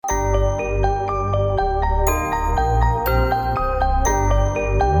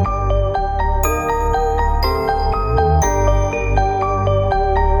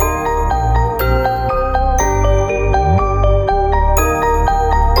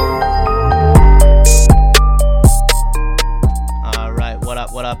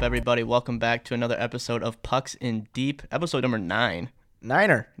everybody? Welcome back to another episode of Pucks in Deep, episode number 9.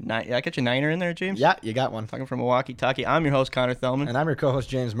 Niner. Yeah, I got your niner in there, James? Yeah, you got one. Talking from Milwaukee, Talkie. I'm your host, Connor Thelman. And I'm your co-host,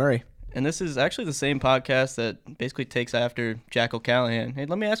 James Murray. And this is actually the same podcast that basically takes after Jack O'Callahan. Hey,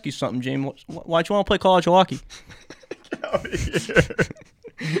 let me ask you something, James. Why'd you want to play college hockey? Get out of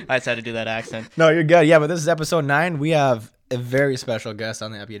here. I just had to do that accent. No, you're good. Yeah, but this is episode 9. We have a very special guest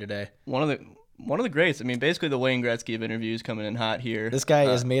on the EP today. One of the greats. I mean, basically the Wayne Gretzky of interviews coming in hot here. This guy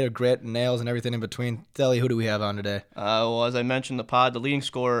is made of grit, nails, and everything in between. Telly, who do we have on today? Well, as I mentioned, the pod, the leading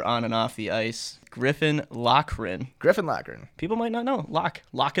scorer on and off the ice, Griffin Lochran. Griffin Lochran. People might not know.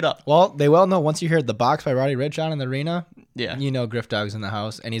 Lock it up. Well, they well know once you hear The Box by Roddy Rich on in the arena, Yeah. you know Griff Dog's in the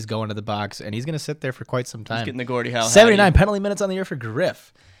house, and he's going to the box, and he's going to sit there for quite some time. He's getting the Gordie Howe. 79 penalty minutes on the year for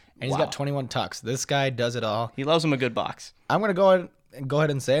Griff, and he's Wow. got 21 tucks. This guy does it all. He loves him a good box. I'm going to go ahead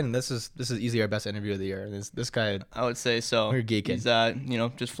and say it, and this is easily our best interview of the year. This guy, I would say so. We're geeking. He's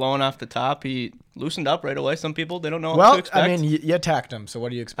just flowing off the top. He loosened up right away. Some people, they don't know what to well, expect. I mean, you attacked him, so what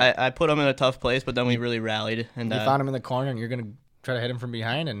do you expect? I put him in a tough place, but then we really rallied. And You found him in the corner, and you're going to try to hit him from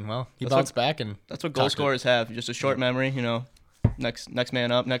behind, and, well, he That's bounced back. And that's what goal scorers have, just a short memory, next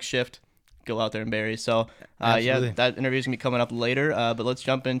man up, next shift, go out there and bury. So, Absolutely. that interview's going to be coming up later, but let's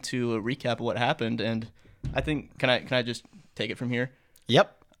jump into a recap of what happened. And I think, can I just take it from here?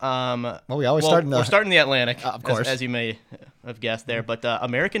 Yep. Well, we always start in the... We're starting the Atlantic, of course. as you may have guessed there. But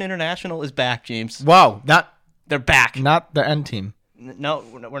American International is back, James. Wow, They're back. not the N team. No,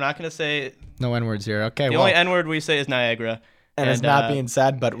 we're not going to say. No N-words here. Okay, The only N word we say is Niagara. and it's not being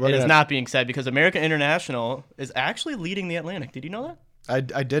said, but we're It is gonna... not being said because American International is actually leading the Atlantic. Did you know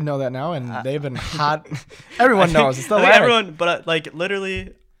that? I did know that now, and they've been hot. Everyone knows. It's the I think Atlantic. everyone, but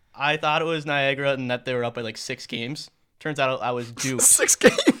literally, I thought it was Niagara and that they were up by 6 games. Turns out I was duped. 6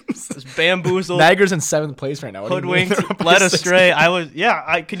 games. I was bamboozled, Niagara's in 7th place right now. What do you mean hoodwinked, they're up by led 6 astray.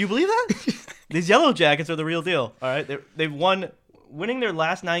 games? Can you believe that? These Yellow Jackets are the real deal. All right, they've winning their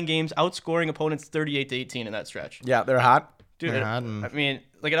last 9 games, outscoring opponents 38-18 in that stretch. Yeah, they're hot. Dude, They're hot and... I mean,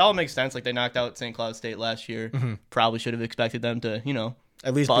 it all makes sense. They knocked out St. Cloud State last year. Mm-hmm. Probably should have expected them to,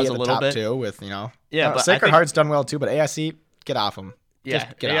 at least buzz be a at the little top bit. 2 with, Yeah, but I Sacred think- Heart's done well too, but AIC, get off them. Yeah,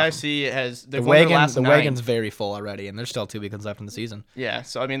 Just get off 'em. AIC has The won their last the 9. wagon's very full already, and there's still 2 weekends left in the season. Yeah,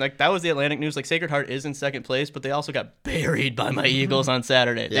 so I mean, that was the Atlantic news. Sacred Heart is in 2nd place, but they also got buried by my Eagles on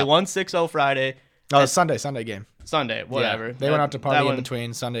Saturday. They Yep. won 6-0 Friday. Oh, it's Sunday game. Sunday, whatever. Yeah, they went out to party in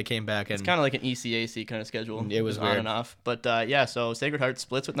between. Sunday came back, and It's kind of like an ECAC kind of schedule. It was on weird. and off. But so Sacred Heart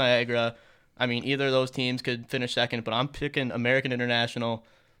splits with Niagara. I mean, either of those teams could finish 2nd, but I'm picking American International.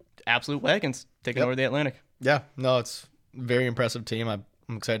 Absolute wagons taking over the Atlantic. yeah, no, it's a very impressive team. I'm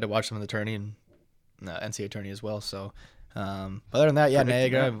excited to watch them in the tourney and NCAA tourney as well. So, other than that, yeah,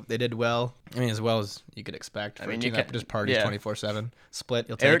 Niagara, they did well. I mean, as well as you could expect. For I mean, a you team that can- just parties yeah. 24/7. Split,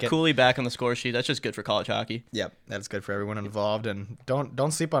 you'll take Eric it. Cooley back on the score sheet. That's just good for college hockey. Yep, that's good for everyone involved. And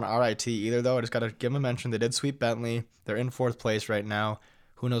don't sleep on RIT either, though. I just got to give them a mention. They did sweep Bentley. They're in 4th place right now.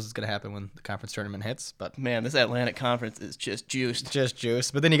 Who knows what's going to happen when the conference tournament hits, but Man, this Atlantic Conference is just juiced. just juice.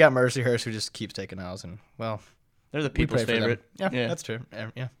 But then you got Mercyhurst, who just keeps taking L's, and, well, They're the we people's pray for them. favorite. Yeah, that's true.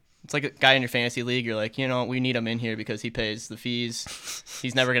 Yeah. It's like a guy in your fantasy league. You're like, we need him in here because he pays the fees.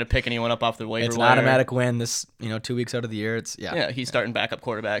 He's never going to pick anyone up off the waiver It's an wire. automatic win this, 2 weeks out of the year. It's, Yeah, he's starting backup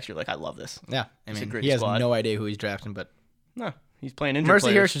quarterbacks. You're like, I love this. Yeah. I It's a mean, great he has squad. no idea who he's drafting, but No, he's playing injured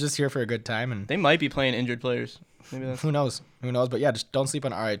players. Mercyhurst is just here for a good time, and They might be playing injured players. Maybe that's who knows? But yeah, just don't sleep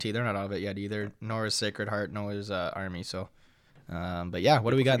on RIT. They're not out of it yet either, nor is Sacred Heart, nor is Army. So, but yeah,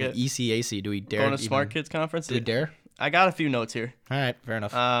 what do we got in the ECAC? Do we dare? going to Smart Kids Conference. Do we dare? I got a few notes here. All right, fair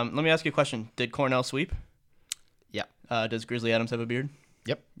enough. Let me ask you a question. Did Cornell sweep? Yeah. Does Grizzly Adams have a beard?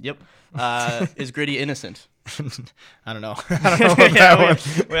 Yep. Yep. Is Gritty innocent? I don't know. I don't know about Yeah,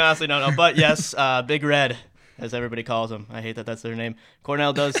 that one. we honestly don't know. But yes, Big Red, as everybody calls him. I hate that that's their name.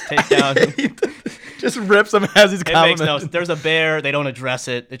 Cornell does take down. Just rips him as he's It makes complimenting. no sense. There's a bear. They don't address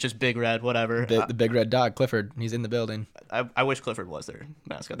it. It's just Big Red, whatever. The big red dog, Clifford. He's in the building. I wish Clifford was their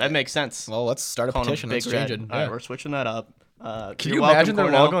mascot. That makes sense. Well, let's start a Calling him petition. Let's Big change Red. it. All Yeah. right, we're switching that up. Can You're you welcome, imagine their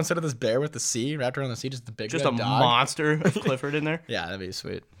Cornell. logo instead of this bear with the C wrapped around the C, just the big Just red a dog? monster of Clifford in there. Yeah, that'd be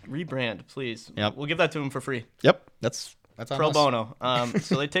sweet. Rebrand, please. Yep. We'll give that to him for free. Yep, that's on Pro us. bono.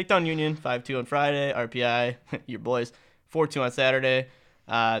 So they take down Union 5-2 on Friday. RPI, your boys, 4-2 on Saturday.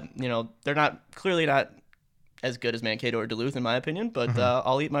 They're clearly not as good as Mankato or Duluth in my opinion, but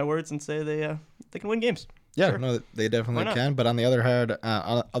I'll eat my words and say they can win games. Yeah, Sure. no, they definitely not? can. But on the other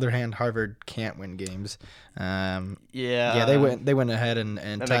hand, Harvard can't win games. Yeah. Yeah, they went ahead and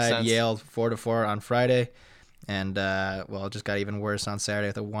makes tied sense. Yale 4-4 on Friday. And, well, it just got even worse on Saturday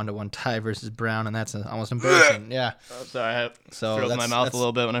with a 1-1 tie versus Brown, and that's almost embarrassing. Yeah. Oh, sorry, I threw up in my mouth a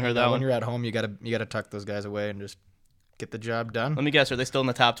little bit when I heard that when one. you're at home, you gotta tuck those guys away and just get the job done. Let me guess, are they still in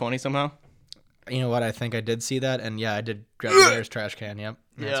the top 20 somehow? You know what? I think I did see that, and yeah, I did grab the Bears trash can. Yep,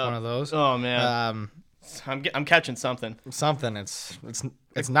 that's one of those. Oh man, I'm catching something. Something.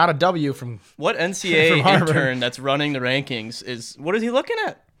 It's not a W from what NCAA intern that's running the rankings what is he looking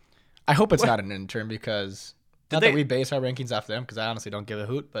at? I hope it's not an intern because that we base our rankings off them because I honestly don't give a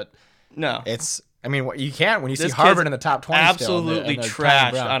hoot. But no, it's. I mean, you can't when you see Harvard in the top 20. Absolutely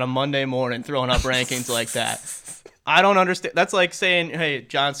trashed on a Monday morning, throwing up rankings like that. I don't understand. That's like saying, "Hey,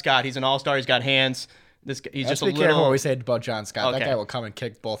 John Scott, he's an all-star. He's got hands. He's just a little." Careful what we say about John Scott. Okay. That guy will come and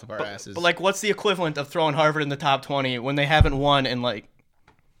kick both of our asses. But like, what's the equivalent of throwing Harvard in the top 20 when they haven't won in like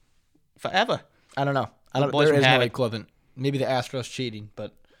forever? I don't know. There is no equivalent. Maybe the Astros cheating,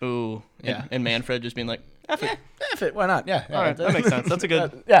 but yeah. And Manfred just being like, "F it, F it. Why not? Yeah. All right, that makes sense. That's a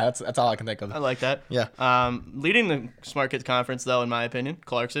good. That's all I can think of. I like that. Yeah. Leading the Smart Kids Conference, though, in my opinion,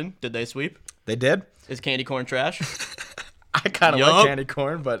 Clarkson. Did they sweep? They did. Is candy corn trash? I kind of like candy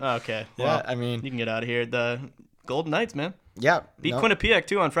corn, but okay. Yeah, well, I mean, you can get out of here. The Golden Knights, man. Yeah, beat Quinnipiac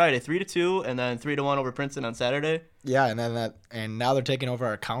too on Friday, 3-2, and then 3-1 over Princeton on Saturday. Yeah, and now they're taking over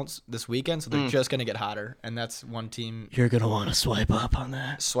our accounts this weekend, so they're just gonna get hotter, and that's one team you're gonna want to swipe up on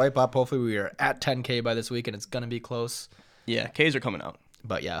that. Swipe up. Hopefully, we are at 10K by this week, and it's gonna be close. Yeah, K's are coming out.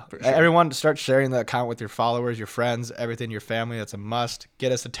 But yeah, sure. Everyone start sharing the account with your followers, your friends, everything, your family. That's a must.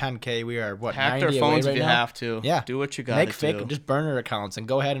 Get us to 10K. We are hack 90 their phones away right if you now? have to. Yeah, do what you got. Make fake, just burner accounts and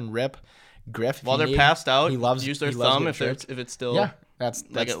go ahead and rip Griff while they're passed out. Use their thumb if it's still. Yeah, that's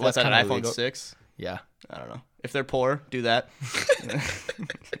what's that, an iPhone 6? Yeah, I don't know. If they're poor, do that.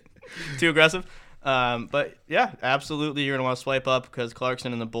 Too aggressive. But yeah, absolutely, you're gonna want to swipe up because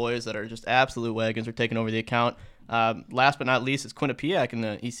Clarkson and the boys that are just absolute wagons are taking over the account. Last but not least is Quinnipiac in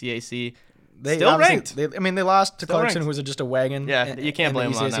the ECAC. They still ranked. They lost to still Clarkson, ranked. who's just a wagon. Yeah, you can't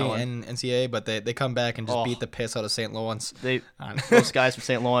blame them on that one. And NCAA, but they come back and just beat the piss out of St. Lawrence. Those guys from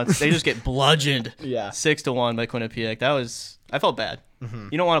St. Lawrence, they just get bludgeoned. Yeah, 6-1 by Quinnipiac. I felt bad. Mm-hmm.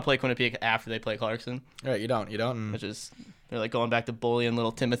 You don't want to play Quinnipiac after they play Clarkson. Right, you don't. Which is they're like going back to bullying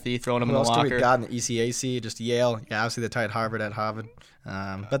little Timothy, throwing him in the locker. Who else do we got in the ECAC? Just Yale. Yeah, obviously they tied Harvard at Harvard.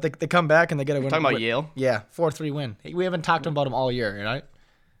 But they come back and they get a win. Talking about Yale? Yeah, 4-3 win. We haven't talked about them all year, right?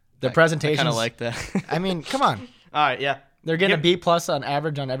 Their presentations. I kind of like that. I mean, come on. All right, yeah. They're getting a B+ on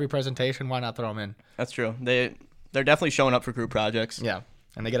average on every presentation. Why not throw them in? That's true. They're definitely showing up for group projects. Yeah,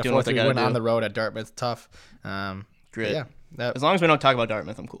 and they get a 4-3 win on the road at Dartmouth. Tough. Great. Yeah. As long as we don't talk about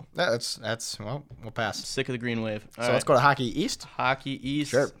Dartmouth, I'm cool. We'll pass. Sick of the green wave. All so right. Let's go to Hockey East. Hockey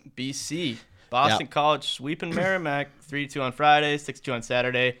East. Sure. BC. Boston College sweeping Merrimack 3-2 on Friday, 6-2 on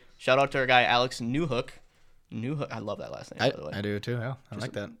Saturday. Shout out to our guy Alex Newhook. I love that last name, by the way. I do too. Yeah, I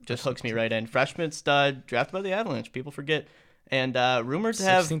like that. Just hooks me right in. Freshman stud, drafted by the Avalanche. People forget. And rumored to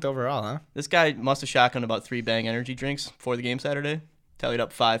have 16th overall, huh? This guy must have shotgunned about 3 Bang energy drinks before the game Saturday. Tallied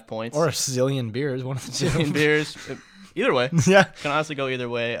up 5 points. Or a zillion beers. One of the two. Zillion beers. Either way. Yeah. Can honestly go either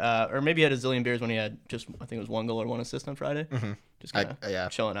way. Or maybe he had a zillion beers when he had just, I think it was 1 goal or 1 assist on Friday. Mm-hmm. Just kind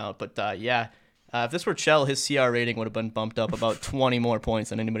of chilling out. But if this were Chell, his CR rating would have been bumped up about 20 more points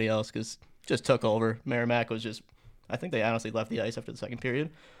than anybody else because just took over. Merrimack was just, I think they honestly left the ice after the second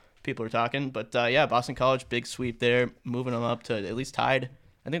period. People were talking. But Boston College, big sweep there, moving them up to at least tied.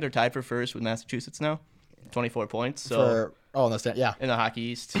 I think they're tied for first with Massachusetts now. 24 points. So in the Hockey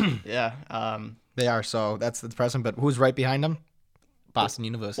East. Yeah. They are, so that's the present. But who's right behind them? Boston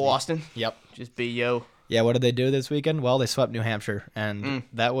University. Boston. Yep. Just B.O. Yeah, what did they do this weekend? Well, they swept New Hampshire, and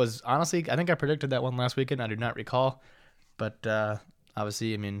that was, honestly, I think I predicted that one last weekend. I do not recall. But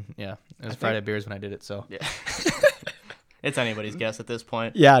obviously, I mean, yeah, it was Friday beers when I did it, so. Yeah. It's anybody's guess at this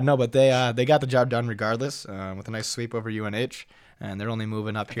point. Yeah, no, but they got the job done regardless with a nice sweep over UNH, and they're only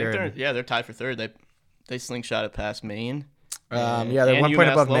moving up here. They're tied for third. They slingshot it past Maine. They're 1 point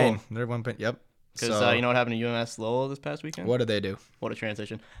above Maine. They're 1 point. Yep. Because you know what happened to UMass Lowell this past weekend? What did they do? What a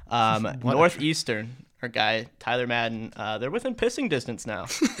transition. Northeastern, our guy Tyler Madden, they're within pissing distance now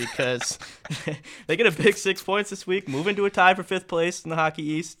because they get a big 6 points this week, move into a tie for 5th place in the Hockey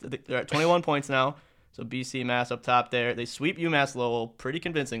East. They're at 21 points now. So BC Mass up top there. They sweep UMass Lowell pretty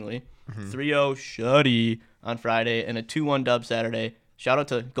convincingly. 3-0 shutty on Friday and a 2-1 dub Saturday. Shout out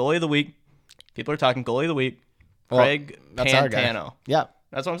to goalie of the week. People are talking goalie of the week. Craig Pantano. Yeah.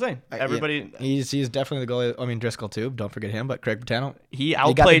 That's what I'm saying. Everybody, he's definitely the goalie. I mean, Driscoll too. Don't forget him. But Craig Pantano, he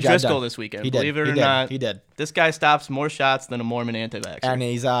outplayed Driscoll this weekend. Believe it or not, he did. This guy stops more shots than a Mormon anti-vaxxer. And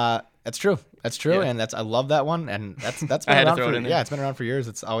he's that's true. That's true. Yeah. And I love that one. And that's been around for it's been around for years.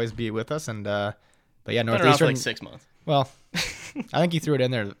 It's always be with us. And But yeah, Been around for Northeastern. like 6 months. Well, I think you threw it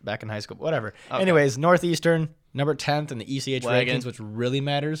in there back in high school. Whatever. Okay. Anyways, Northeastern, number 10th in the ECH Wagon. rankings, which really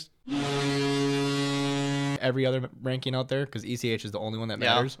matters. Every other ranking out there, because ECH is the only one that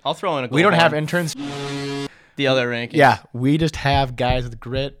Yeah, matters. I'll throw in a We don't goal have line. interns. The other rankings. Yeah, we just have guys with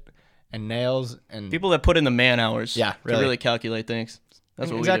grit and nails and People that put in the man hours. Yeah, To really. really calculate things. That's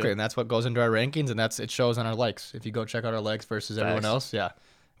what exactly, we do. and that's what goes into our rankings, and it shows on our likes. If you go check out our likes versus everyone Facts. else, yeah,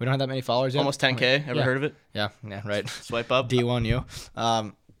 we don't have that many followers yet. Almost 10K. Ever Yeah. heard of it? Yeah, right. Swipe up. D1U.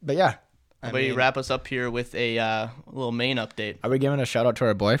 But yeah, How about you wrap us up here with a little main update? Are we giving a shout out to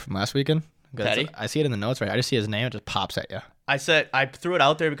our boy from last weekend? 'Cause Petty? I see it in the notes, right? I just see his name, it just pops at you. I threw it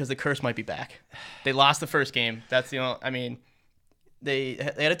out there because the curse might be back. They lost the first game. That's the only. I mean, they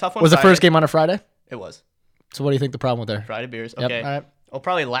had a tough one. Was the Friday. first game on a Friday? It was So what do you think the problem with there? Friday beers. Yep, Okay. all right. Well,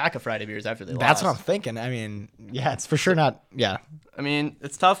 probably lack of Friday beers after they That's lost. what I'm thinking. I mean, yeah, it's for sure not. Yeah, I mean,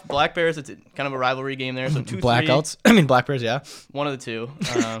 it's tough. Black Bears. It's kind of a rivalry game there. So 2-3. blackouts. I mean, Black Bears. Yeah, One of the two.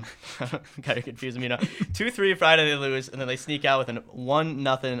 Kind of confusing me now. 2-3 Friday they lose, and then they sneak out with a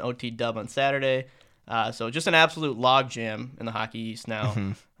 1-0 OT dub on Saturday. So just an absolute log jam in the Hockey East now.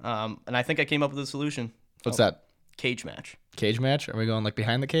 And I think I came up with a solution. what's that? Cage match. Cage match? Are we going like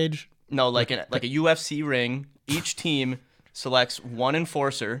behind the cage? No, like a UFC ring. Each team selects one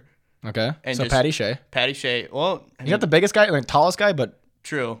enforcer. Okay. And So just- Patty Shea. Patty Shea. Well, I You mean, got the biggest guy, like tallest guy, but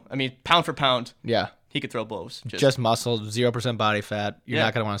true. I mean, pound for pound, yeah, he could throw blows. just muscle, 0% body fat. You're Yeah.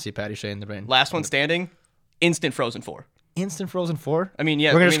 not gonna want to see Patty Shea in the brain. Last one standing, instant frozen 4. Instant frozen 4. I mean,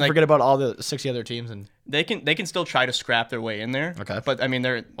 yeah, We're gonna I just mean, like, forget about all the 60 other teams and they can still try to scrap their way in there. Okay. But I mean,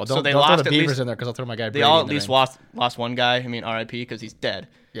 they're well, so don't, they don't throw lost the at Beavers least. in there because I'll throw my guy. They Brady all in at the least ring. lost one guy. I mean, RIP because he's dead.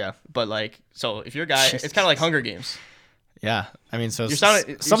 Yeah. But like, so if your guy, it's kind of like Hunger Games. Yeah, I mean, so You're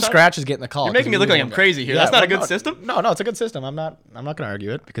sounding- some you're scratch is getting the call. You're making me 'cause look we like lose I'm one guy. crazy here. That's not a good no, system? No, it's a good system. I'm not gonna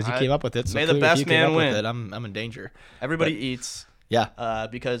argue it because you I- came up with it. So may the clearly if best you came man up with win. it, I'm in danger. Everybody eats. Yeah.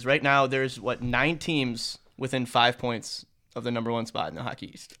 Because right now there's 9 teams within 5 points of the number 1 spot in the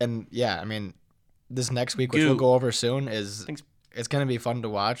Hockey East. And yeah, I mean, this next week, which Goo. we'll go over soon, is Thanks. it's gonna be fun to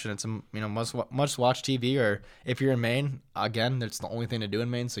watch, and it's must watch TV. Or if you're in Maine, again, that's the only thing to do in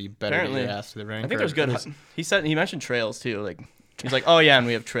Maine, so you better Apparently. get your ass to the rink. I think or there's good. at least- He mentioned trails too. Like he's like, oh yeah, and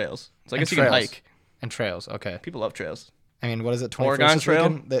we have trails. So I and guess you can trails. hike. And trails. Okay. People love trails. I mean, what is it? 21st Oregon this Trail?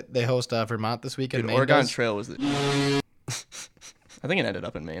 weekend? They host Vermont this weekend. Dude, Maine Oregon does? Trail was the. I think it ended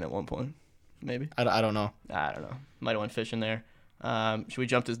up in Maine at one point. Maybe. I don't know. I don't know. Might have went fishing there. Should we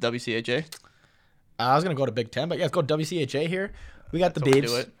jump to WCHA? I was gonna go to Big Ten, but yeah, let's go WCHA here. We got the Let's Beavs.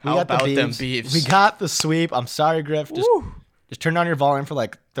 do it. We How got the about them Beavs. Beavs? We got the sweep. I'm sorry, Griff. Woo. Just turn down your volume for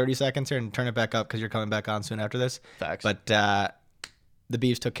like 30 seconds here and turn it back up because you're coming back on soon after this. Facts. But the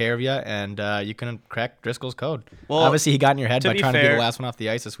Beavs took care of you, and you couldn't crack Driscoll's code. Well, obviously, he got in your head to by be trying to be fair- the last one off the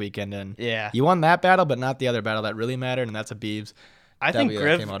ice this weekend, and Yeah. you won that battle, but not the other battle that really mattered, and that's a Beavs. I think W that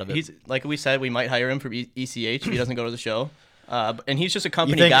Griff, came out of it. he's like we said, we might hire him for ECH if he doesn't go to the show. And he's just a You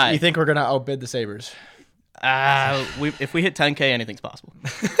company think, guy. you think we're gonna outbid the Sabres? If we hit 10K, anything's possible.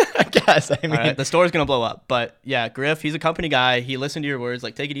 I guess. I mean, All right, the store's gonna blow up. But yeah, Griff, he's a company guy. He listened to your words,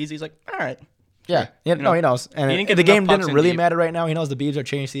 like take it easy. He's like, all right. yeah, no, he knows. And He didn't get the enough game pucks didn't in really deep. matter right now. He knows the Beavs are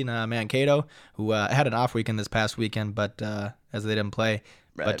chasing Mankato, who had an off weekend this past weekend, but as they didn't play.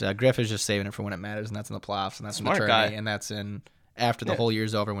 Right. But Griff is just saving it for when it matters, and that's in the playoffs, and that's Smart in the guy. tourney, and that's in after the whole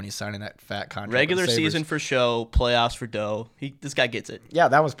year's over when he's signing that fat contract. with the Regular Sabres. season for show, playoffs for dough. This guy gets it. Yeah,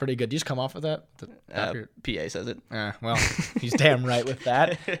 that was pretty good. Did you just come off of that? PA says it. Well, he's damn right with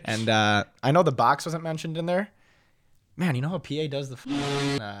that. And I know the box wasn't mentioned in there. Man, you know how PA does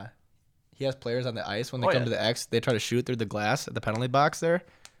he has players on the ice when they Oh, come yeah. to the X. They try to shoot through the glass at the penalty box there.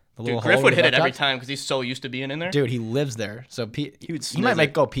 The Dude, little Griff hole would where hit the it every puck- time because he's so used to being in there. Dude, he lives there. So would he sniz might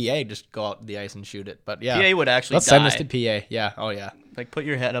make it. go PA, just go out the ice and shoot it. But yeah, PA would actually let's die. send this to PA. Yeah, oh yeah. Like put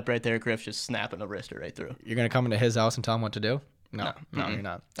your head up right there, Griff, just snapping a wrister right through. You're gonna come into his house and tell him what to do? No, Mm-mm. you're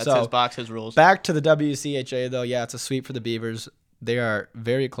not. That's so, his box, his rules. Back to the WCHA though, yeah, it's a sweep for the Beavers. They are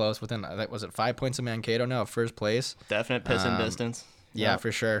very close within. Was it 5 points of Mankato now, first place? Definite pissing distance. Yeah, Yep.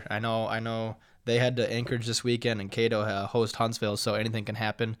 for sure. I know. They had to Anchorage this weekend, and Cato host Huntsville, so anything can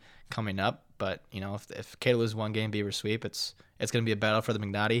happen coming up. But if Cato loses one game, Beavers sweep, it's going to be a battle for the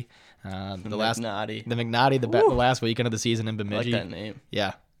McNaughty. The last weekend of the season in I like Bemidji. that name.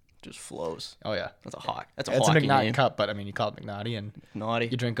 Yeah. Just flows. Oh yeah. That's a hawk. That's a It's a hockey McNaughty name. Cup, but I mean, you call it McNaughty, and Naughty.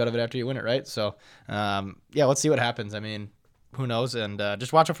 you drink out of it after you win it, right? So, yeah, let's see what happens. I mean, who knows? And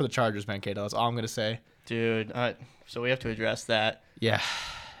just watch out for the Chargers, Mankato. That's all I'm going to say. Dude, so we have to address that. Yeah.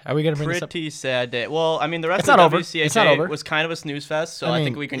 Are we going to bring this up? Pretty sad day. Well, I mean, the rest It's of not the over. It's not WCHA over. was kind of a snooze fest, so I I mean,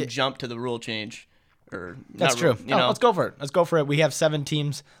 think we can jump to the rule change or That's not true. You know, Let's go for it. Let's go for it. We have 7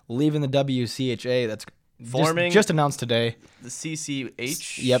 teams leaving the WCHA. That's forming just announced today. the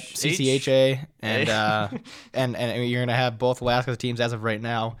CCH. Yep, CCHA, and you're gonna have both Alaska's teams as of right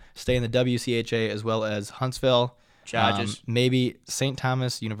now stay in the WCHA as well as Huntsville, Chargers, maybe St.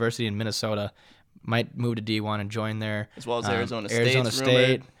 Thomas University in Minnesota might move to D1 and join there, as well as Arizona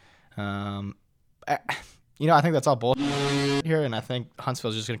State. I think that's all bullshit here, and I think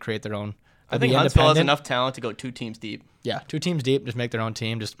Huntsville's just gonna create their own. I think Huntsville has enough talent to go 2 teams deep. Yeah, 2 teams deep, just make their own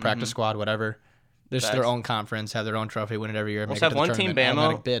team, just practice squad, whatever. Just Facts. their own conference, have their own trophy, win it every year. Let's have one team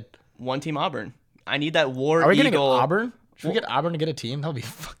Bama, bid. one team Auburn. I need that War Are we Eagle. gonna get Auburn? Should we get Auburn to get a team? That would be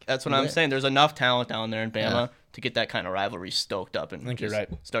fucking. That's what I'm saying. There's enough talent down there in Bama Yeah. to get that kind of rivalry stoked up and I think you're right.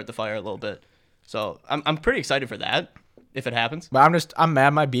 start the fire a little bit. So I'm pretty excited for that if it happens. But I'm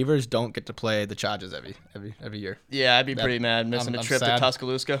mad my Beavers don't get to play the Chargers every year. Yeah, I'd be pretty mad missing a I'm trip sad. to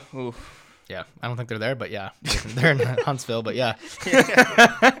Tuscaloosa. Ooh. Yeah, I don't think they're there, but yeah, they're in Huntsville, but yeah.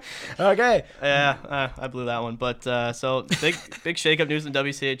 Okay. Yeah, I blew that one. But so big shakeup news in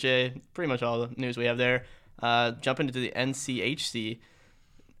WCHA. Pretty much all the news we have there. Jumping into the NCHC,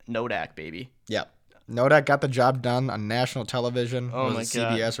 Nodak baby. Yeah, Nodak got the job done on national television. Oh or my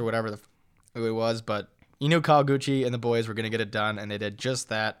CBS or whatever who it was, but you knew Kawaguchi and the boys were gonna get it done, and they did just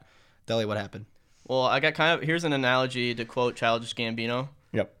that. Deli, what happened? Well, I got here's an analogy to quote Childish Gambino.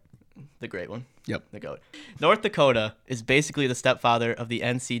 Yep. The great one. Yep. The GOAT. North Dakota is basically the stepfather of the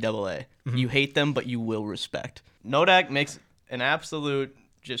NCAA. You hate them, but you will respect. Nodak makes an absolute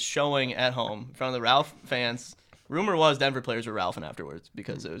just showing at home in front of the Ralph fans. Rumor was Denver players were ralphing afterwards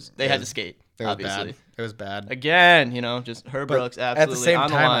because they had to skate, obviously. It was bad. Again, just Herb But Brooks absolutely at the same on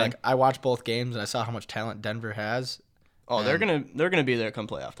the time, line. I watched both games and I saw how much talent Denver has. Oh, they're gonna be there come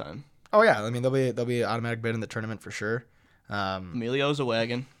playoff time. Oh yeah, I mean they'll be an automatic bid in the tournament for sure. Emilio's a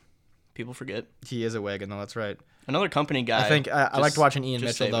wagon. People forget. He is a wagon though. That's right. Another company guy. I think I liked watching Ian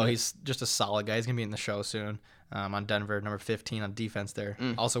just Mitchell though. saving it. He's just a solid guy. He's gonna be in the show soon. On Denver, number 15 on defense there.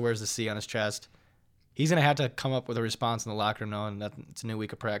 Also wears the C on his chest. He's gonna have to come up with a response in the locker room knowing that it's a new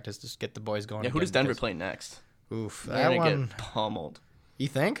week of practice. Just get the boys going. Yeah, who again does Denver because- play next? Oof, They're that gonna one. get pummeled. You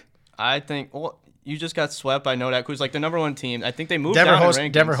think? I think. Well, you just got swept by Nodak, who's like the number 1 team. I think they moved Denver down hosts in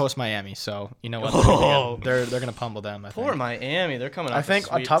rankings. Denver hosts Miami, so you know what? Oh. They're gonna pummel them. I Poor think. Miami. They're coming. I off think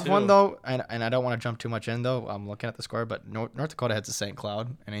a sweep, tough too. one though, and I don't want to jump too much in though. I'm looking at the score, but North Dakota heads to St.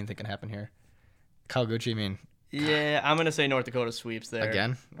 Cloud, and anything can happen here. Kawaguchi, I mean, Yeah, I'm gonna say North Dakota sweeps there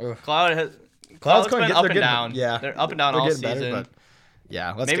again. Ugh. Cloud's Cloud's been going up they're and getting- down. yeah. They're up and down They're all getting season. better, but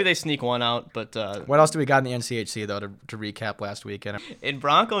yeah. Maybe they sneak one out, but What else do we got in the NCHC though to recap last weekend? in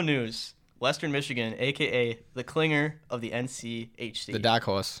Bronco news, Western Michigan, aka the Klinger of the NCHC, The dark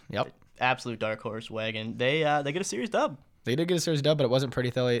horse. Yep. absolute dark horse wagon. They get a series dub. They did get a series dub, but it wasn't pretty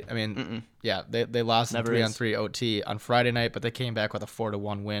thoroughly. I mean, yeah, they lost in Never 3-on-3 OT on Friday night, but they came back with a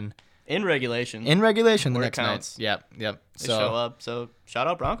 4-1 win In regulation. in regulation the Where it next counts. night. Yep. They show up. So shout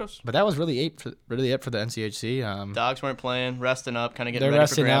out Broncos. But that was really it for the NCHC. Dogs weren't playing, resting up, kind of getting They're ready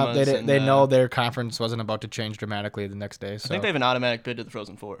for resting up. grandmas. They know their conference wasn't about to change dramatically the next day. So I think they have an automatic bid to the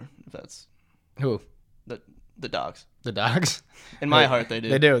Frozen Four. If that's who? the Dogs. The Dogs. In my heart, they do.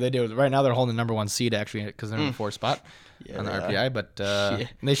 They do. Right now they're holding the number 1 seed actually because they're in the 4th spot on the they RPI. But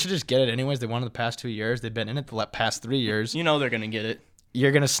they should just get it anyways. They won it the past 2 years. They've been in it the past 3 years. You know they're gonna get it.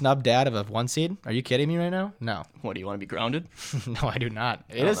 You're gonna snub dad of a 1 seed? Are you kidding me right now? No. What do you want to be grounded? No, I do not.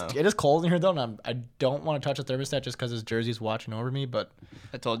 It don't know. is cold in here though, and I don't want to touch a thermostat just because his jersey's watching over me. But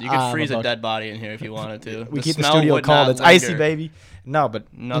I told you you could freeze a about- dead body in here if you wanted to. we keep the smell studio would cold. not It's icy, linger. baby. No,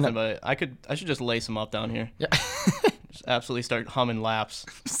 but Nothing but I should just lace them up down here. Yeah. Just absolutely start humming laps.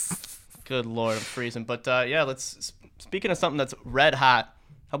 Good lord, I'm freezing. But yeah, speaking of something that's red hot,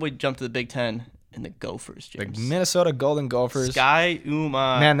 how about we jump to the Big Ten and the Gophers, the James? Minnesota Golden Gophers. Sky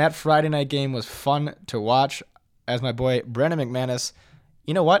Uma. Man, that Friday night game was fun to watch. As my boy Brennan McManus,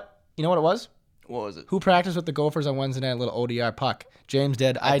 you know what? You know what it was? What was it? Who practiced with the Gophers on Wednesday night? A little ODR puck. James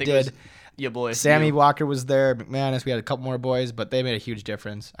did. I think it was did. your boy. Sammy You. Walker was there. McManus. We had a couple more boys, but they made a huge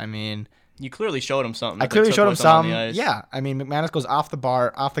difference. I mean, You clearly showed him something. I that they clearly took showed him with them on some. the ice. Yeah, I mean, McManus goes off the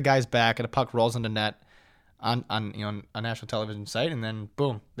bar, off the guy's back, and a puck rolls into net on a national television site, and then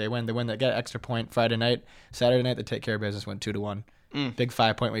boom, they win. They get an extra point Friday night. Saturday night, they take care of business, went 2-1. Big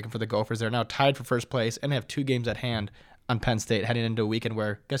 5-point weekend for the Gophers. They're now tied for first place and have 2 games at hand on Penn State, heading into a weekend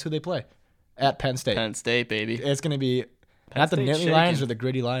where guess who they play? At Penn State. Penn State, baby. It's going to be not the State Nittany shaking. Lions or the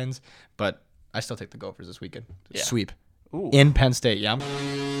Gritty Lions, but I still take the Gophers this weekend. Yeah. Sweep. Ooh. In Penn State, yeah.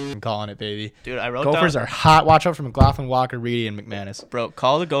 I'm calling it, baby. Dude, I wrote Gophers down. are hot. Watch out for McLaughlin, Walker, Reedy, and McManus. Bro,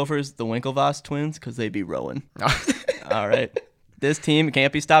 call the Gophers the Winklevoss twins because they be rowing. All right. This team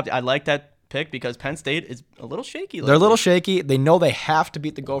can't be stopped. I like that pick because Penn State is a little shaky. They're a little shaky. They know they have to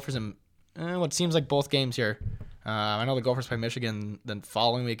beat the Gophers in what seems like both games here. I know the Gophers play Michigan the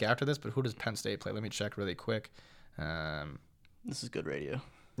following week after this, but who does Penn State play? Let me check really quick. This is good radio.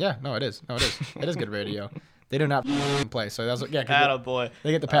 Yeah, no, it is. It is good radio. They do not play, so that's yeah. Attaboy.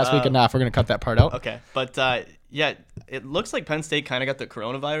 They get the past weekend off. We're gonna cut that part out. Okay, but yeah, it looks like Penn State kind of got the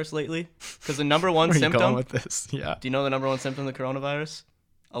coronavirus lately because the number one Where are you symptom. going with this? Yeah. Do you know the number one symptom of the coronavirus?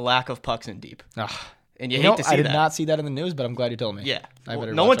 A lack of pucks in deep. Ugh. And you hate to see I that. did not see that in the news, but I'm glad you told me. Yeah. I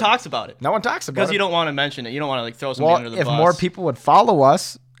better no watch one it. talks about it. No one talks about it. Because you don't want to mention it. You don't want to like throw somebody under the if bus. more people would follow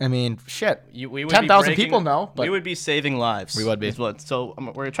us, I mean, shit. We would 10,000 be people know, but we would be saving lives. We would be. So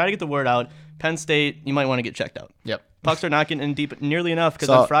we're going to try to get the word out. Penn State, you might want to get checked out. Yep. Pucks are not getting in deep nearly enough because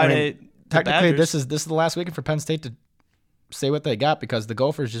So, on Friday, I mean, technically, the this is the last weekend for Penn State to say what they got because the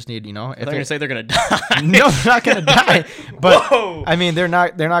Gophers just need, if they're going to say they're going to die. no, they're not going to die. But Whoa. I mean, they're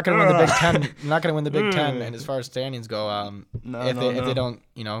not going to win the Big Ten. Not going to win the Big Ten, and as far as standings go, if they don't,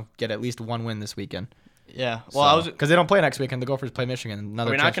 get at least one win this weekend. Yeah. Well, because they don't play next weekend. The Gophers play Michigan. Are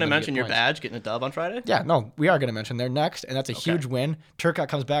we not going to mention your badge getting a dub on Friday? Yeah, no, we are going to mention they're next, and that's a huge win. Turcotte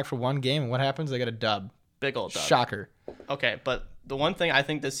comes back for one game, and what happens? They get a dub. Big old dub. Shocker. Okay, but the one thing I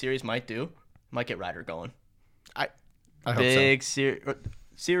think this series might get Ryder going. I hope Big so.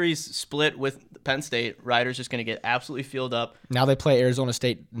 series split with Penn State. Ryder's just going to get absolutely filled up. Now they play Arizona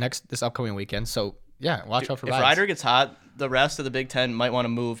State this upcoming weekend, so yeah, watch out for If Ryder. Ryder gets hot, the rest of the Big Ten might want to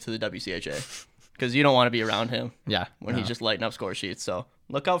move to the WCHA because you don't want to be around him. Yeah, when he's just lighting up score sheets. So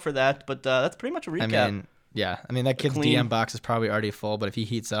look out for that. But that's pretty much a recap. I mean that kid's DM box is probably already full, but if he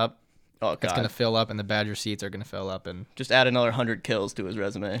heats up, it's going to fill up, and the Badger seats are going to fill up, and just add another 100 kills to his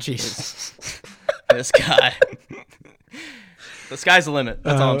resume. Jesus, this guy. The sky's the limit.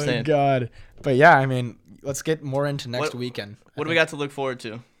 That's all I'm saying. Oh God, but yeah, I mean, let's get more into next weekend. What do we got to look forward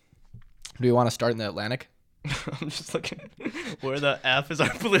to? Do we want to start in the Atlantic? I'm just looking where the F is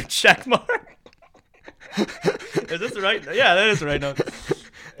our blue check mark. Is this the right? Yeah, that is the right note. You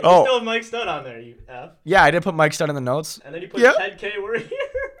still have Mike Stud on there, you F. Yeah, I did put Mike Stud in the notes. And then you put 10K. We're here.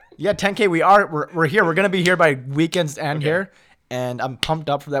 Yeah, 10K. We're here. We're gonna be here by weekend's end here, and I'm pumped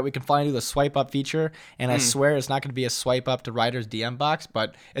up for that. We can finally do the swipe up feature, and I swear it's not gonna be a swipe up to Ryder's DM box,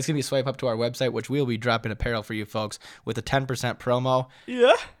 but it's gonna be a swipe up to our website, which we'll be dropping apparel for you folks with a 10% promo.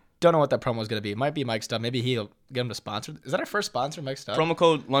 Yeah. Don't know what that promo is gonna be. It might be Mike Stud. Maybe he'll get him to sponsor. Is that our first sponsor, Mike Stud? Promo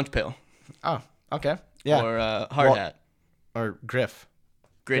code Lunch Pail. Oh, okay. Yeah. Or Hard Hat. Or Griff.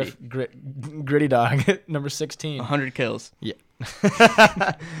 Gritty. Gritty Dog, number 16. 100 kills. Yeah.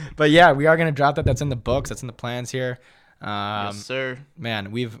 But yeah, we are gonna drop that. That's in the books. That's in the plans here. Yes, sir.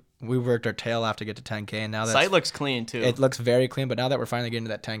 Man, we've worked our tail off to get to 10K, and now that site looks clean too. It looks very clean, but now that we're finally getting to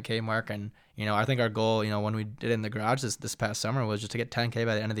that 10K mark, and I think our goal, when we did it in the garage this past summer, was just to get 10K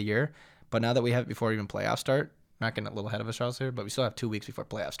by the end of the year. But now that we have it before even playoffs start, not getting a little ahead of ourselves here, but we still have 2 weeks before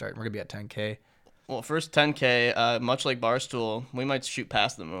playoffs start, and we're gonna be at 10K. Well, first 10K, much like Barstool, we might shoot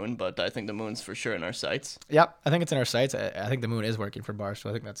past the moon, but I think the moon's for sure in our sights. Yep, I think it's in our sights. I think the moon is working for Barstool.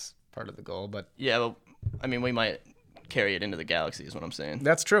 I think that's part of the goal. But yeah, but I mean, we might carry it into the galaxy, is what I'm saying.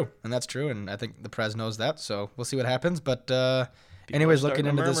 That's true, and I think the Prez knows that. So we'll see what happens. But anyways, looking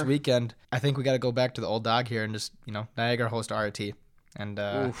into this weekend, I think we got to go back to the old dog here and just Niagara host RT, and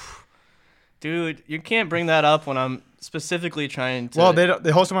oof. Dude, you can't bring that up when I'm specifically trying to. Well, they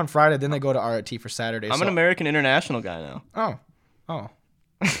host them on Friday, then they go to RT for Saturday. I'm an American International guy now. Oh.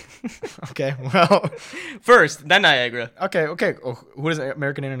 Okay, well. First, then Niagara. Okay. Oh, who does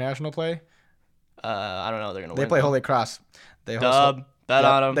American International play? I don't know. They're gonna. They play Holy Cross. They host Dub. Bet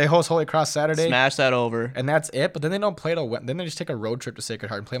on them. They host Holy Cross Saturday. Smash that over. And that's it. But then they don't play till. Then they just take a road trip to Sacred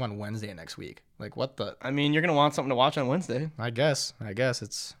Heart and play them on Wednesday next week. Like what the? I mean, you're gonna want something to watch on Wednesday. I guess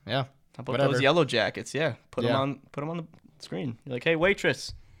it's yeah. How about those Yellow Jackets? Yeah, put them on the screen. You're like, hey,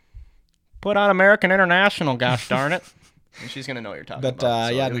 waitress, put on American International. Gosh darn it! And she's gonna know what you're talking about.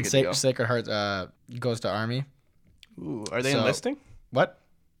 So then Sacred Heart goes to Army. Ooh, are they enlisting? What?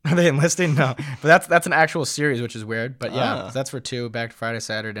 Are they enlisting? No, but that's an actual series, which is weird. But yeah, that's for 2 back to Friday,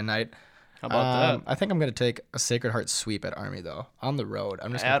 Saturday night. How about that? I think I'm gonna take a Sacred Heart sweep at Army though on the road.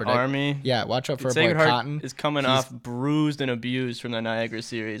 I'm just gonna predict Army. Yeah, watch out for a boy Sacred Heart Cotton. Is coming off bruised and abused from the Niagara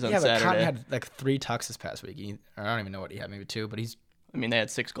series on Saturday. Yeah, but Cotton had like 3 tucks this past week. I don't even know what he had, maybe 2. But I mean, they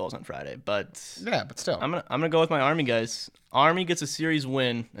had 6 goals on Friday, but yeah, but still, I'm gonna go with my Army guys. Army gets a series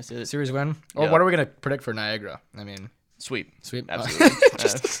win. I said series win. Or what are we gonna predict for Niagara? I mean, sweep, absolutely.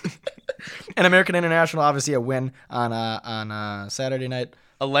 And American International, obviously a win on Saturday night.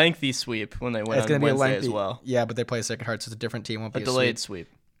 A lengthy sweep when they win on Wednesday as well. Yeah, but they play Sacred Heart, so it's a different team. Won't be a delayed sweep.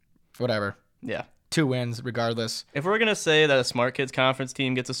 Whatever. Yeah. 2 wins regardless. If we're gonna say that a Smart Kids Conference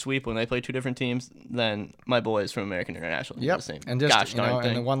team gets a sweep when they play 2 different teams, then my boys from American International do the same. And just gosh darn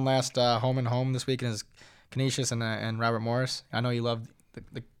thing. and the one last home and home this weekend is Canisius and Robert Morris. I know you love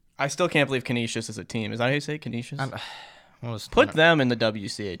the I still can't believe Canisius is a team. Is that how you say Canisius? Put them in the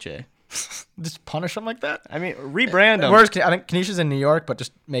WCHA. just punish them like that. I mean, rebrand them. Where's I think Canisius in New York, but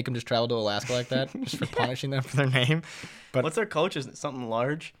just make them just travel to Alaska like that, just for punishing them for their name. But what's their coach? Is it something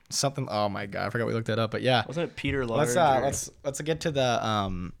large? Something. Oh my god, I forgot we looked that up. But yeah, wasn't it Peter Large? Let's get to the a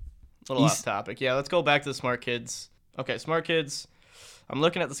little off topic. Yeah, let's go back to the Smart Kids. Okay, Smart Kids. I'm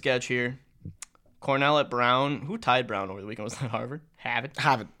looking at the sketch here. Cornell at Brown. Who tied Brown over the weekend? Was that Harvard?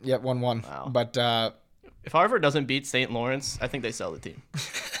 Harvard. Yeah, 1-1. Wow. But if Harvard doesn't beat St. Lawrence, I think they sell the team.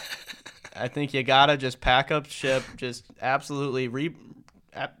 I think you gotta just pack up ship, just absolutely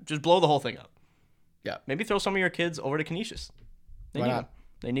just blow the whole thing up. Yeah. Maybe throw some of your kids over to Canisius. Why not?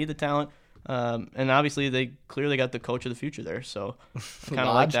 They need the talent. And obviously they clearly got the coach of the future there, so I kind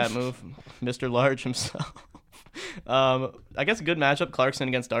of like that move. Mr. Large himself. I guess a good matchup, Clarkson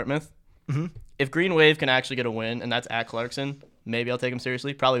against Dartmouth. Mm-hmm. If Green Wave can actually get a win, and that's at Clarkson, maybe I'll take him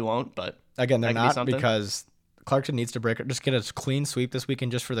seriously. Probably won't, but again, they're not because Clarkson needs to break it. Just get a clean sweep this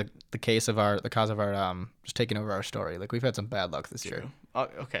weekend, just for the cause of our just taking over our story. Like, we've had some bad luck this year.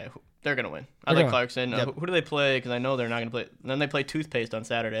 Okay, they're gonna win. I like Clarkson. Yep. Who do they play? Because I know they're not gonna play. And then they play Toothpaste on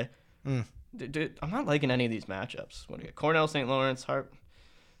Saturday. Dude, I'm not liking any of these matchups. What do you get? Cornell, St. Lawrence, Hart.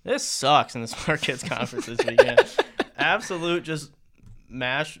 This sucks in the Smart Kids Conference this weekend. Absolute just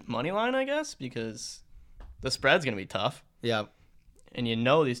mash money line, I guess, because the spread's gonna be tough. Yeah. And you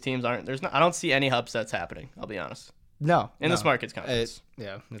know these teams aren't. I don't see any upsets happening. I'll be honest. No. The Smart Kids Conference.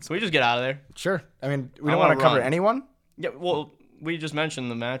 Can we just get out of there? Sure. I mean, we don't want to cover anyone. Yeah. Well, we just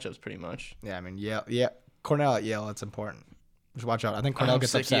mentioned the matchups pretty much. Yeah. I mean, yeah. Cornell at Yale. That's important. Just watch out. I think Cornell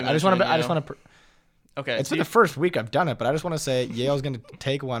gets upset. I just want to. Okay. It's been the first week I've done it, but I just want to say Yale's going to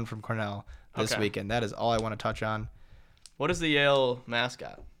take one from Cornell this weekend. That is all I want to touch on. What is the Yale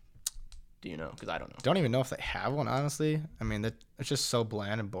mascot? Do you know? Because I don't know. Don't even know if they have one, honestly. I mean, it's just so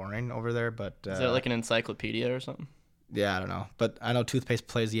bland and boring over there. But is it like an encyclopedia or something? Yeah, I don't know. But I know Toothpaste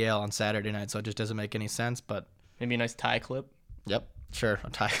plays Yale on Saturday night, so it just doesn't make any sense. But maybe a nice tie clip. Yep, sure, a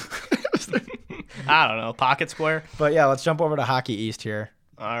tie. I don't know, pocket square. But yeah, let's jump over to Hockey East here.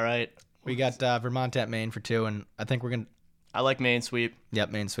 All right. We got Vermont at Maine for 2, and I think we're gonna. I like Maine sweep. Yep,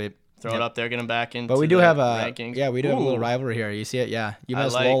 Maine sweep. Throw it up there, get them back into. But we do have rankings. Yeah, we do have a little rivalry here. You see it? Yeah,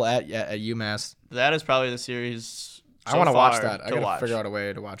 UMass Lowell at UMass. That is probably the series. I want to watch that. I gotta figure out a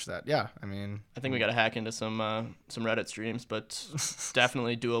way to watch that. Yeah, I mean, I think we gotta hack into some Reddit streams, but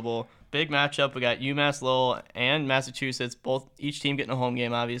definitely doable. Big matchup. We got UMass Lowell and Massachusetts. Each team getting a home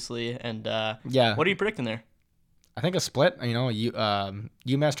game, obviously. And yeah, what are you predicting there? I think a split. You know,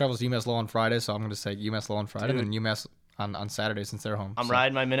 UMass travels to UMass Lowell on Friday, so I'm going to say UMass Lowell on Friday, and UMass on Saturday since they're home. I'm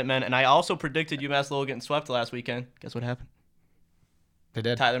riding my Minutemen, and I also predicted UMass Lowell getting swept last weekend. Guess what happened? They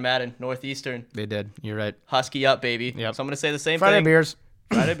did. Tyler Madden, Northeastern. They did. You're right. Husky up, baby. Yep. So I'm going to say the same Friday thing. Beers.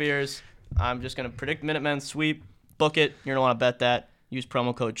 Friday Beers. I'm just going to predict Minutemen sweep. Book it. You're going to want to bet that. Use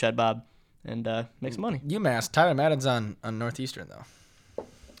promo code ChedBob and make some money. UMass. Tyler Madden's on Northeastern, though.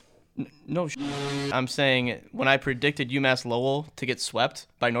 No, I'm saying when I predicted UMass Lowell to get swept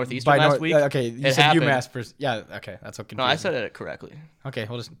by Northeastern last week. Okay, you said happened. UMass first. Yeah, okay, that's okay. No, I said it correctly. Okay,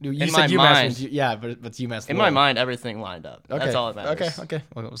 we'll just. You in said UMass. Mind, yeah, but it's UMass. In my mind, everything lined up. Okay. That's all that matters. Okay.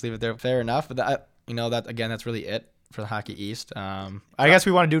 Well, let's leave it there. Fair enough. But that again, that's really it for the Hockey East. I guess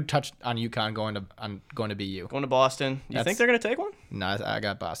we want to touch on UConn going to BU. Going to Boston. You think they're gonna take one? No, I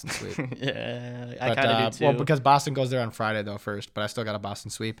got Boston sweep. Yeah, I kind of do too. Well, because Boston goes there on Friday though first, but I still got a Boston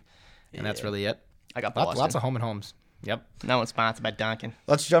sweep. And that's really it. I got Boston. Lots of home and homes. Yep. No one's sponsored by Dunkin'.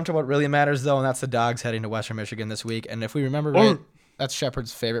 Let's jump to what really matters, though, and that's the Dogs heading to Western Michigan this week. And if we remember right, that's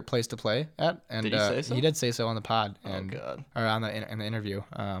Shepard's favorite place to play at. And did he say so? He did say so on the pod. And, God. Or in the interview,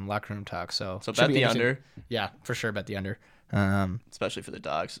 locker room talk. So bet the under. Yeah, for sure, bet the under. Especially for the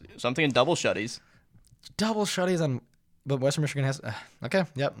Dogs. So I'm thinking double shutties. Double shutties on. But Western Michigan has. Okay,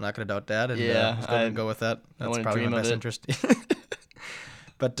 yep, not going to doubt that. And, yeah. I'm going to go with that. That's probably my best interest.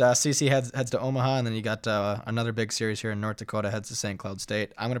 But CC heads to Omaha, and then you got another big series here in North Dakota, heads to St. Cloud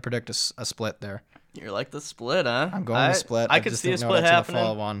State. I'm going to predict a split there. You're like the split, huh? I'm going to split. I could see a split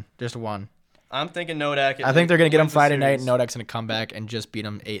happening. Just one. I'm thinking Nodak. I think they're going to get them Friday night, and Nodak's going to come back and just beat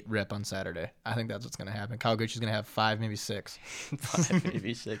them 8-rip on Saturday. I think that's what's going to happen. Kyle Gucci's going to have 5, maybe 6. 5,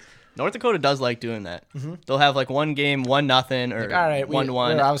 maybe 6. North Dakota does like doing that. Mm-hmm. They'll have like one game, 1-0, or all right, 1-1.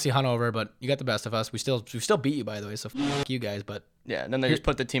 We're obviously Hungover, but you got the best of us. We still beat you, by the way, so f*** you guys. But yeah, and then they just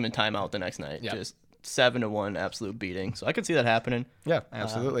put the team in timeout the next night. Yep. Just 7-1 absolute beating. So I could see that happening. Yeah,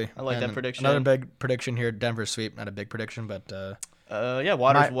 absolutely. I like And that prediction. Another big prediction here, Denver sweep. Not a big prediction, but yeah,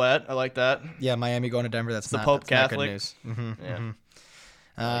 water's wet. I like that. yeah, Miami going to Denver. That's the not, Pope that's Catholic. not good news. Yeah.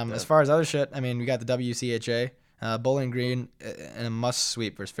 Mm-hmm. As far as other shit, I mean, we got the WCHA, Bowling Green, and a must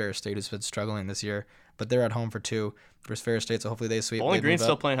sweep versus Ferris State, who's been struggling this year, but they're at home for 2 versus Ferris State, so hopefully they sweep. Bowling they Green's move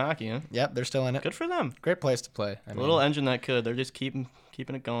still up. playing hockey, huh? Yep, they're still in it. Good for them. Great place to play. I mean, Little engine that could. They're just keeping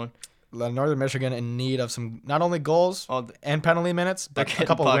it going. Northern Michigan in need of some not only goals Oh, and penalty minutes, they're but a getting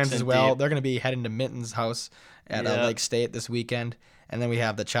couple pucks wins as in well. deep. They're going to be heading to Minton's house at Yeah. Lake State this weekend, and then we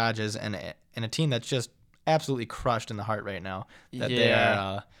have the Charges and a team that's just absolutely crushed in the heart right now. That they Yeah.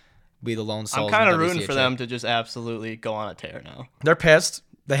 are be the lone I'm souls. kind in of rooting for WCHA. them to just absolutely go on a tear now. They're pissed.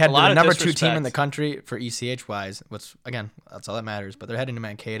 They had A lot the of number 2 team disrespect. in the country for ECH wise, which again, that's all that matters. But they're heading to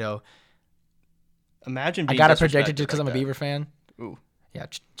Mankato. Imagine I being got to predict it disrespected just because like I'm a that. Beaver fan. Ooh. Yeah,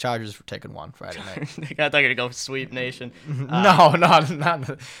 Chargers for taking 1 Friday night. I thought they were going to go sweep nation. No, not it's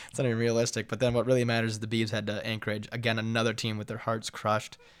not even realistic. But then what really matters is the Beavs head to Anchorage. Again, another team with their hearts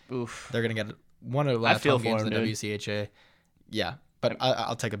crushed. Oof. They're going to get one of the last feel home games for in the 'em, dude. WCHA. Yeah, but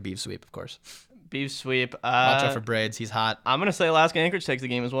I'll take a Beef sweep, of course. Beef sweep. Watch out for Braids. He's hot. I'm going to say Alaska Anchorage takes the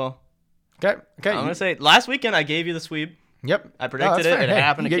game as well. Okay. I'm going to say last weekend I gave you the sweep. Yep. I predicted it. It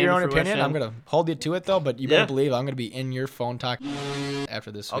happened. You It get came your to own opinion. fruition. I'm going to hold you to it, though, but you Yeah. better believe I'm going to be in your phone talk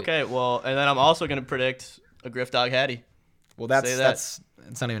after this week. Okay, well, and then I'm also going to predict a Griff Dog Hattie. Well, Say that. it's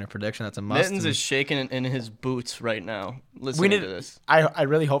not even a prediction. That's a must. Mittens and is shaking in his boots right now listening to this. I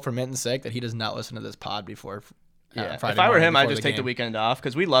really hope for Minton's sake that he does not listen to this pod before. Yeah, Friday if I were morning him, I'd before just take the game. weekend off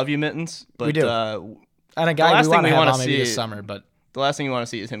because we love you, Mittens. But, We do. And a guy last we thing want to we have wanna on maybe this see- summer, but the last thing you want to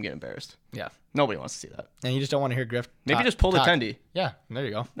see is him get embarrassed. yeah. Nobody wants to see that. And you just don't want to hear Griff. Maybe just pull the tendy. Yeah, there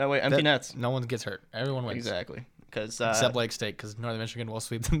you go. That way, empty nets. No one gets hurt. Everyone wins. Exactly. Because Except Lake State, because Northern Michigan will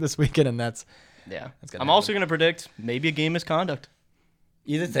sweep them this weekend, and that's yeah. gonna I'm also going to predict maybe a game misconduct.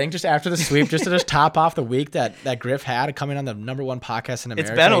 either thing. Just after the sweep, just to just top off the week that Griff had coming on the #1 podcast in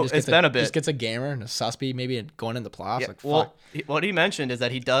America. been a- He just it's gets been a bit. Just gets a gamer and a suspy maybe going in the playoffs. Like, Well, fuck. what he mentioned is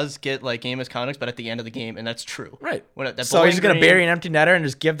that he does get like game misconducts, but at the end of the game, and that's true. Right. That So Bowling he's gonna Green- bury an empty netter and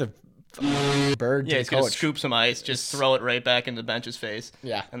just give the bird Yeah, to he's the gonna coach. scoop some ice, just throw it right back in the bench's face.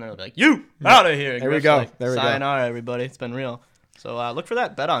 Yeah. And they're like, "You out of here!" And There we Griff's go. Like, There we go. Sayonara, everybody. It's been real. So look for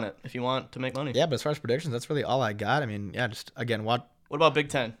that. Bet on it if you want to make money. Yeah, but as far as predictions, that's really all I got. I mean, yeah, just again, what What about Big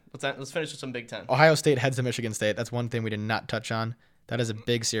Ten? Let's finish with some Big Ten. Ohio State heads to Michigan State. That's one thing we did not touch on. That is a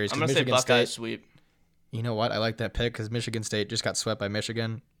big series. I'm 'cause gonna say Michigan Buckeyes State. sweep. You know what? I like that pick because Michigan State just got swept by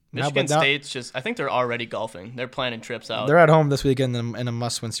Michigan. Michigan Now- State's just. I think they're already golfing. They're planning trips out. They're at home this weekend in a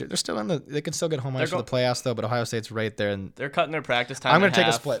must-win series. They're still in the. They can still get home ice for go- the playoffs though, but Ohio State's right there. And They're cutting their practice time. I'm gonna in take a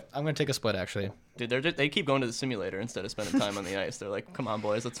half. split. I'm gonna take a split actually. Dude, they keep going to the simulator instead of spending time on the ice. They're like, "Come on,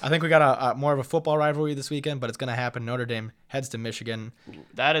 boys, let's." I think we got a more of a football rivalry this weekend, but it's gonna happen. Notre Dame heads to Michigan.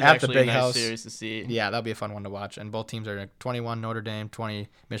 That is at the actually a Big nice House. series to see. Yeah, that'll be a fun one to watch. And both teams are 21 Notre Dame, 20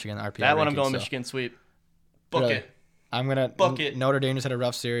 Michigan RPI. That one I'm rankings, going so Michigan sweep. Book Really? it. I'm gonna Book it. Notre Dame just had a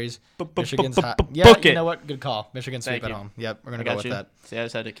rough series. Book Michigan's hot. book Yeah, you it. know what? Good call. Michigan sweep Thank at you. home. Yep, we're gonna I go got with you. that. See, I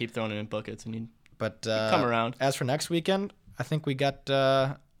just had to keep throwing it in buckets, and you But come around. as for next weekend, I think we got.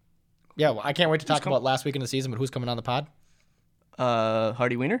 Well, I can't wait to talk about last week in the season. But who's coming on the pod?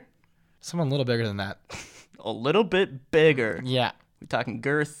 Hardy Wiener, Someone a little bigger than that. a little bit bigger. Yeah, We're talking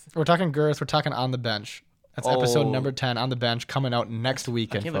girth. we're talking girth. We're talking on the bench. That's episode Oh. number 10 on the bench coming out next I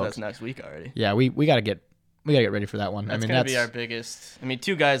weekend, can't believe folks. that's next week already. Yeah, we gotta get ready for that one. That's I mean, gonna that's be our biggest. I mean,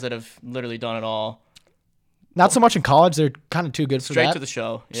 two guys that have literally done it all. not so much in college. They're kind of too good for Straight that. to the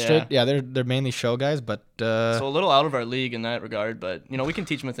show. Yeah. Straight, yeah, they're mainly show guys, but So a little out of our league in that regard, but we can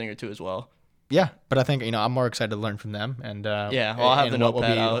teach them a thing or two as well. yeah. But I think I'm more excited to learn from them, and Yeah, well, I'll have and the what will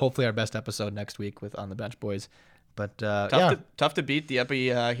notepad be out. hopefully our best episode next week with On the Bench Boys. But Tough to beat the epi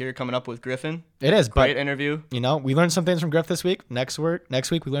here coming up with Griffin. it is. Great But interview. we learned some things from Griff this week. Next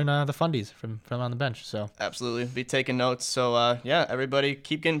week we learn the fundies from On the Bench. So Absolutely. Be taking notes. So, yeah, everybody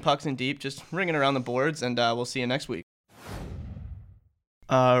keep getting pucks in deep, just ringing around the boards, and we'll see you next week.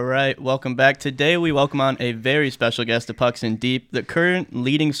 All right, welcome back. Today we welcome on a very special guest to Pucks in Deep, the current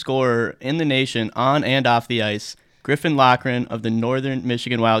leading scorer in the nation on and off the ice, Griffin Loughran of the Northern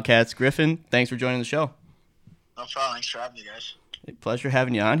Michigan Wildcats. Griffin, thanks for joining the show. No problem. Thanks for having me, guys. Pleasure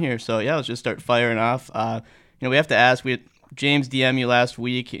having you on here. So, yeah, let's just start firing off. We have to ask, we had James DM you last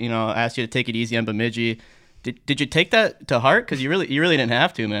week, asked you to take it easy on Bemidji. Did you take that to heart? Because you really didn't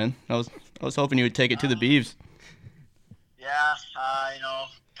have to, man. I was hoping you would take it to the Beavs. Yeah,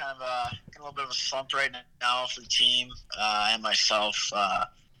 kind of a little bit of a slump right now for the team and myself.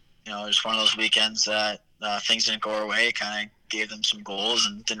 Just one of those weekends that things didn't go our way. Kind of gave them some goals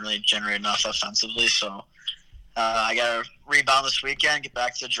and didn't really generate enough offensively. So I got to rebound this weekend, get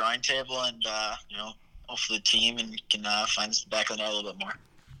back to the drawing table, and hopefully the team and can find the back of the net a little bit more.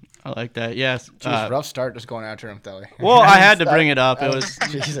 I like that. Yes. Jeez, rough start just going after him, Philly. Well, I had to bring it up. It was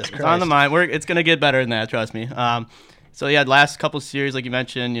Jesus Christ. on the mind. It's gonna get better than that. Trust me. So yeah, last couple series, like you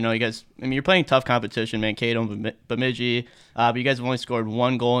mentioned, you guys. I mean, you're playing tough competition, Mankato and Bemidji, but you guys have only scored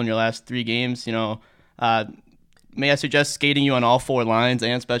 1 goal in your last 3 games. May I suggest skating you on all 4 lines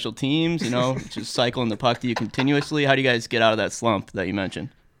and special teams? Just cycling the puck to you continuously. How do you guys get out of that slump that you mentioned?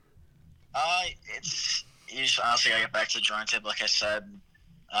 You just honestly gotta get back to the drawing table, like I said.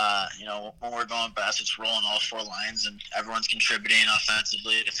 When we're going best, it's rolling all 4 lines, and everyone's contributing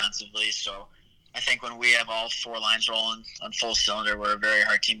offensively, defensively. So I think when we have all 4 lines rolling on full cylinder, we're a very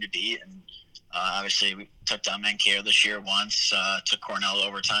hard team to beat. And obviously, we took down Mankato this year once, took Cornell to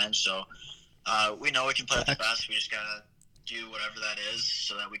overtime. So we know we can play at the best. We just gotta do whatever that is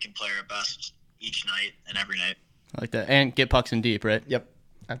so that we can play our best each night and every night. I like that, and get pucks in deep, right? Yep.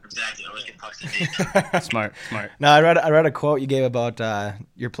 Exactly. Always get pucks in deep. Smart. No, I read a quote you gave about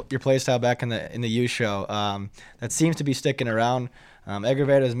your play style back in the U show. That seems to be sticking around.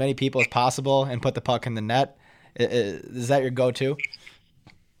 Aggravate as many people as possible and put the puck in the net. Is that your go-to?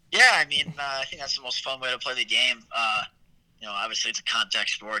 Yeah, I think that's the most fun way to play the game. Obviously it's a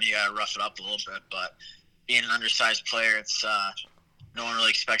contact sport. You gotta rough it up a little bit, but being an undersized player, it's no one really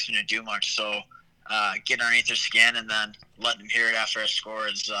expects me to do much. So getting underneath their skin and then letting them hear it after I score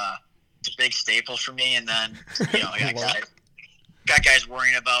is it's a big staple for me. And then I got guys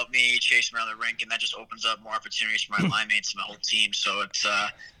worrying about me, chasing around the rink, and that just opens up more opportunities for my line mates and my whole team. So it's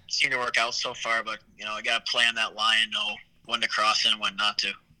seemed to work out so far, but I got to play on that line and know when to cross it and when not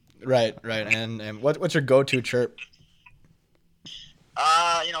to. Right. And what's your go-to chirp?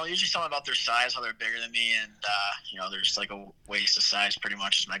 Usually something about their size, how they're bigger than me, and there's like a waist of size pretty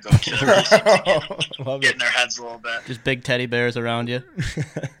much is my go-to. Getting their heads a little bit. Just big teddy bears around you.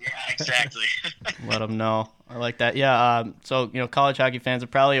 Yeah, exactly. Let them know. I like that. Yeah. So college hockey fans are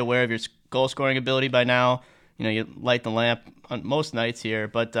probably aware of your goal scoring ability by now. You light the lamp on most nights here,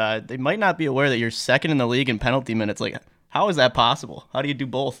 but they might not be aware that you're second in the league in penalty minutes. Like, how is that possible? How do you do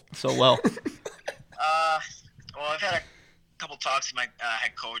both so well? Well, I've had a couple talks with my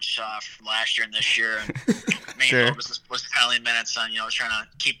head coach from last year and this year, and main Sure. focus was penalty minutes on trying to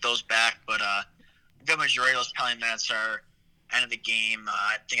keep those back. But a good majority of those penalty minutes are end of the game.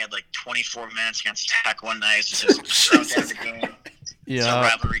 I think I had like 24 minutes against Tech one night. It's just end of the game. Yeah. It's a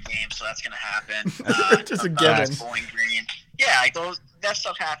rivalry game, so that's gonna happen. Just a given. Bowling Green. Yeah, that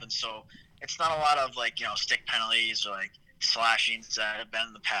stuff happens. So it's not a lot of stick penalties or slashings that have been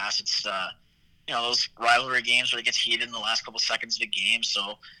in the past. It's those rivalry games where it gets heated in the last couple seconds of the game.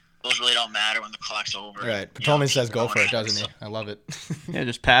 So those really don't matter when the clock's over. Right. Ptolemy says go for it, doesn't he? I love it. Yeah,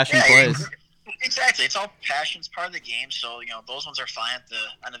 just passion plays. Exactly. It's all passion. It's part of the game. So, those ones are fine at the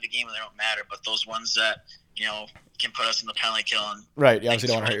end of the game when they don't matter. But those ones that, can put us in the penalty kill. And right. You obviously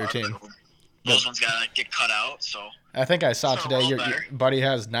don't want to hurt your team. Those ones got to get cut out. So I think I saw today your buddy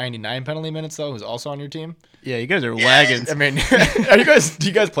has 99 penalty minutes, though, who's also on your team. Yeah, you guys are wagons. I mean, do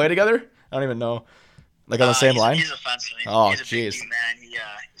you guys play together? I don't even know. On the same line? He's offensive. Oh, he's a jeez. big man.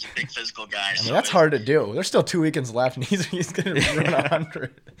 He's a big physical guy. I mean, that's hard to do. There's still 2 weekends left, and he's going to run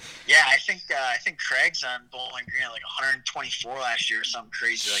 100. Yeah, I think Craig's on Bowling Green at 124 last year or something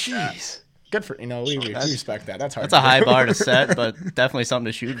crazy like that. Good for we respect that. That's hard. That's a high bar to set, but definitely something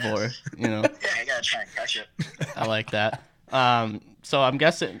to shoot for. Yeah, you gotta try and catch it. I like that. So I'm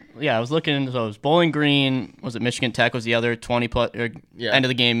guessing. Yeah, I was looking. So it was Bowling Green. Was it Michigan Tech? Was the other 20 plus end of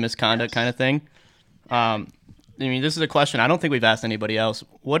the game misconduct kind of thing? This is a question I don't think we've asked anybody else.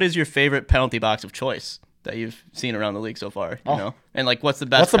 What is your favorite penalty box of choice that you've seen around the league so far? You know, and what's the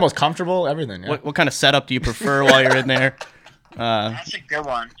best? What's the most comfortable? Everything. Yeah. What kind of setup do you prefer while you're in there? That's a good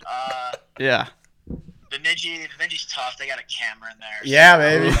one. Yeah. Bemidji's tough. They got a camera in there. Yeah,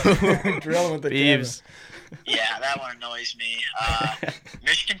 baby. Drilling with the Beeves. Yeah, that one annoys me.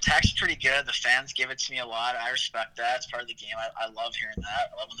 Michigan Tech's pretty good. The fans give it to me a lot. I respect that. It's part of the game. I love hearing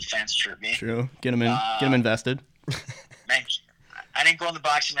that. I love when the fans chirp me. True. Get them invested. Man, I didn't go in the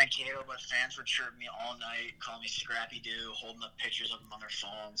box in Mankato, but fans were chirping me all night, calling me Scrappy Doo, holding up pictures of them on their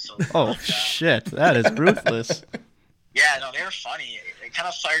phones. So shit, that is ruthless. Yeah, no, they were funny. It kind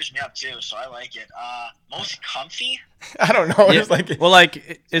of fires me up too, so I like it. Most comfy? I don't know. Yeah.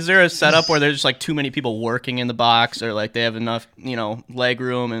 Is there a setup where there's just too many people working in the box, or they have enough, leg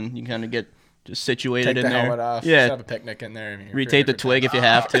room, and you kind of get just situated in there? Take the helmet off. Yeah. Just have a picnic in there. Retape the twig if you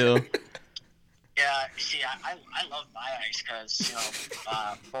have to. Yeah, see, I love my ice because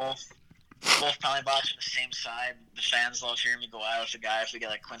both both penalty box on the same side. The fans love hearing me go out with the guy if we get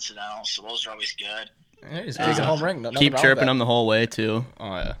like coincidental, so those are always good. Yeah, he's a home ring. Keep chirping him the whole way too.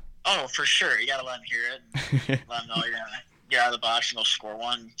 Oh yeah. Oh, for sure. You gotta let him hear it. Let him know you're gonna get out of the box and go score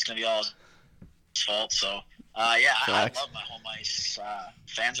one. It's gonna be all his fault. So I love my home ice.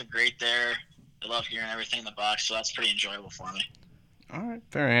 Fans are great there. They love hearing everything in the box, so that's pretty enjoyable for me. All right,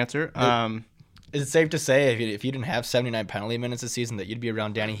 fair answer. Is it safe to say if you didn't have 79 penalty minutes this season that you'd be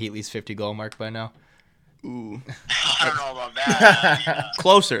around Danny Heatley's 50 goal mark by now? Ooh. I don't know about that.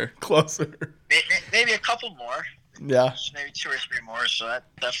 Closer. Maybe a couple more. Yeah. Maybe 2 or 3 more. So that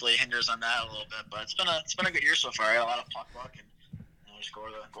definitely hinders on that a little bit. But it's been a good year so far. I got a lot of puck luck and score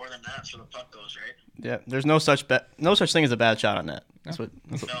the net so the puck goes right. Yeah. There's no such thing as a bad shot on net. That's what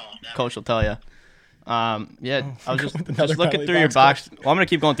coach will tell you. I was just looking through your box. Well, I'm gonna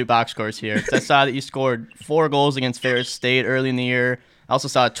keep going through box scores here. I saw that you scored 4 goals against Ferris State early in the year. I also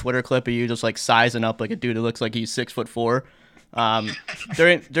saw a Twitter clip of you just like sizing up like a dude who looks like he's 6'4".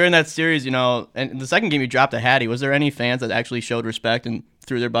 During that series, and the second game you dropped a hattie. Was there any fans that actually showed respect and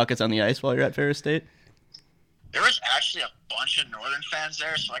threw their buckets on the ice while you're at Ferris State? There was actually a bunch of Northern fans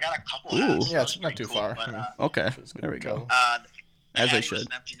there, so I got a couple. Ooh, yeah, it's not too far. But, okay, there we go. As they should. Was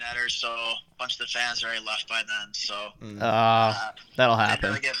an empty netter, so a bunch of the fans already left by then. So that'll happen. Didn't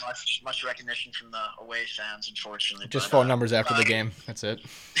really get much recognition from the away fans, unfortunately. Just phone numbers after the game. That's it.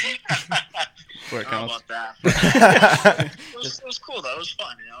 Where it counts. About that. It was cool though. It was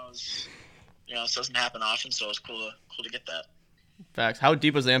fun. It doesn't happen often, so it was cool to get that. Facts. How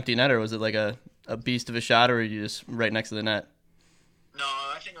deep was the empty netter? Was it like a beast of a shot, or were you just right next to the net? No,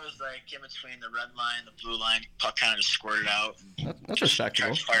 I think it was like in between the red line and the blue line. Puck kind of just squirted out. That's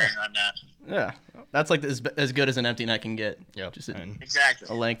respectable. Firing on net. Yeah, that's like as good as an empty net can get. Yeah, just exactly.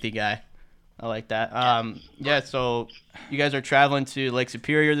 A lengthy guy. I like that. So you guys are traveling to Lake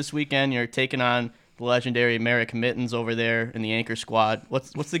Superior this weekend. You're taking on the legendary Merrick Mittens over there in the anchor squad.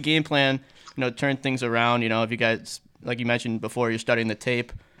 What's the game plan? Turn things around. If you guys, like you mentioned before, you're studying the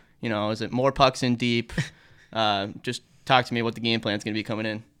tape. Is it more pucks in deep? Just talk to me what the game plan is going to be coming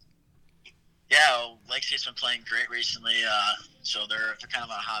in. Yeah, Lake State's been playing great recently, so they're kind of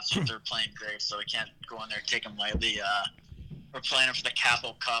on a hot streak. They're playing great, so we can't go in there and take them lightly. We're playing them for the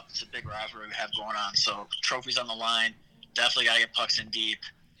Capital Cup. It's a big rivalry we have going on, so trophies on the line. Definitely got to get pucks in deep.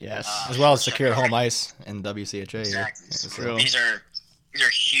 Yes, as well as secure home ice in WCHA. Exactly. Yeah. So these are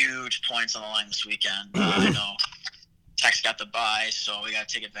huge points on the line this weekend. I know Tech's got the bye, so we got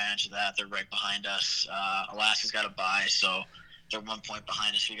to take advantage of that. They're right behind us. Alaska's got a bye, so they're 1 point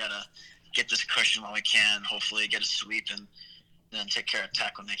behind us. We got to get this cushion while we can. Hopefully, get a sweep and then take care of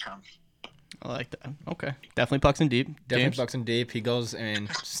Tech when they come. I like that. Okay, definitely pucks in deep. Definitely James? pucks in deep. He goes and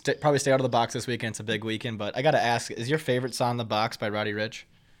probably stay out of the box this weekend. It's a big weekend, but I got to ask: is your favorite song "The Box" by Roddy Ricch?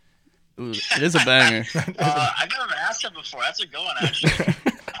 Ooh, it is a banger. I've never been asked that before. That's a good one, actually.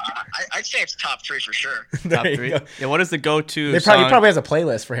 I'd say it's top 3 for sure. Top 3. Yeah, what is the go-to He song? probably has a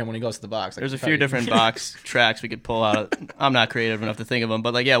playlist for him when he goes to the box. There's a few different box tracks we could pull out. I'm not creative enough to think of them,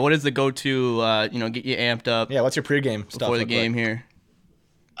 but what is the go-to? Get you amped up. Yeah, what's your pregame stuff before the game here?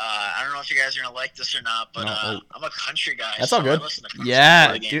 I don't know if you guys are gonna like this or not, but I'm a country guy. That's all good.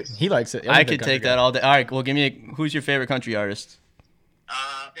 Yeah, dude, he likes it. I could take that all day. All right, well, who's your favorite country artist?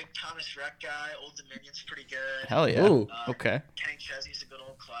 Big Thomas Rhett guy. Old Dominion's pretty good. Hell yeah. Ooh. Okay. Kenny Chesney's a good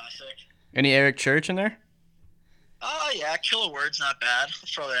old classic. Any Eric Church in there? Oh, yeah. Kill a Word's not bad. I'll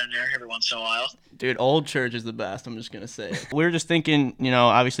throw that in there every once in a while. Dude, Old Church is the best. I'm just going to say it. We were just thinking,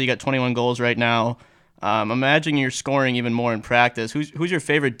 obviously you got 21 goals right now. Imagine you're scoring even more in practice. Who's your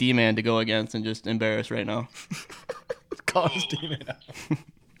favorite D-man to go against and just embarrass right now? Call his D-man.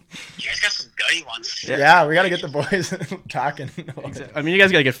 You guys got some gutty ones. Yeah, we got to get the boys talking. I mean, you guys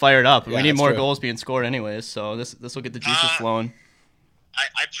got to get fired up. Yeah, we need more goals being scored anyways, so this will get the juices flowing.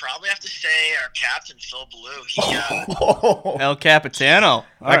 I probably have to say our captain, Phil Blue. El Capitano.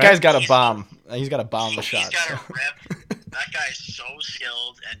 That guy's got a bomb. He's got a bomb the shot. He's got a rip. That guy is so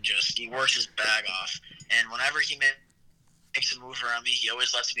skilled and he works his bag off. And whenever he makes a move around me, he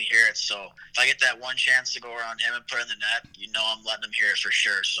always lets me hear it. So if I get that one chance to go around him and put it in the net, I'm letting him hear it for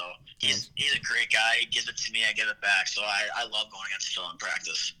sure. So he's a great guy. He gives it to me, I give it back. So I love going against Phil in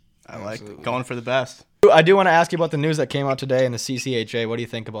practice. I like going for the best. I do want to ask you about the news that came out today in the CCHA. What do you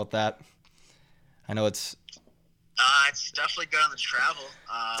think about that? I know it's definitely good on the travel.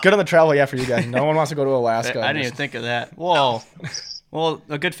 It's good on the travel, yeah, for you guys. No one wants to go to Alaska. I didn't even think of that. Whoa. Well,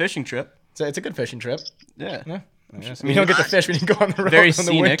 a good fishing trip. It's a good fishing trip. Yeah. You don't get to fish when you go on the road very in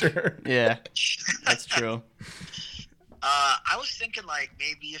scenic. the winter. Yeah, that's true. I was thinking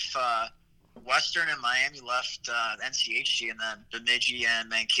maybe if Western and Miami left NCHC, and then Bemidji and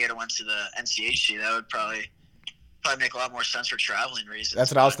Mankato went to the NCHC. That would probably make a lot more sense for traveling reasons.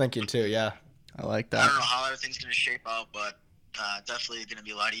 That's what I was thinking too. Yeah. I like I that. don't know how everything's going to shape out, but definitely going to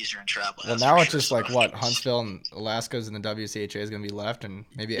be a lot easier in travel. Well, now it's just like what Huntsville and Alaska's and the WCHA is going to be left, and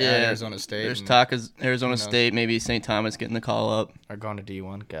maybe add Arizona State. There's talk of Arizona State, maybe St. Thomas getting the call up. Or going to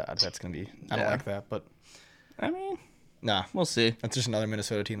D1. God, that's going to be. I don't like that, but I mean, nah, we'll see. that's just another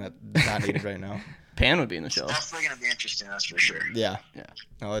Minnesota team that's not needed right now. Pan would be in the show. It's definitely going to be interesting, that's for sure. Yeah. Yeah.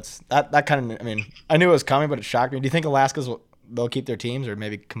 No, it's that kind of. I mean, I knew it was coming, but it shocked me. Do you think Alaska's they'll keep their teams or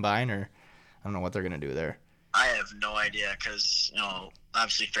maybe combine, or I don't know what they're going to do there. I have no idea because,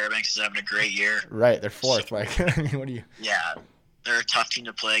 obviously Fairbanks is having a great year. Right, they're fourth. So, I mean, what do you? Yeah, they're a tough team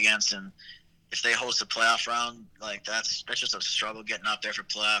to play against, and if they host a playoff round, that's just a struggle getting up there for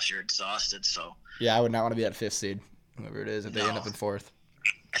playoffs. You're exhausted, so. Yeah, I would not want to be at 5th seed, whoever it is, if they end up in 4th.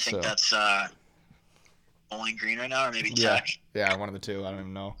 I think that's Bowling Green right now, or maybe Yeah. Tech. Yeah, one of the two. I don't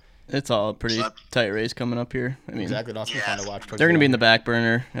even know. It's all a pretty tight race coming up here. I mean, Exactly. That's fun to watch. they're going to be in the back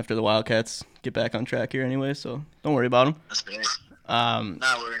burner after the Wildcats get back on track here anyway, so don't worry about them. That's great.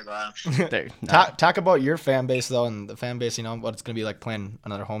 Not worried about them. Talk about your fan base, though, and the fan base, what it's going to be like playing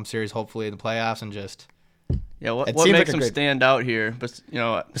another home series, hopefully, in the playoffs, and just... Yeah, what seems makes like a them great- stand out here? But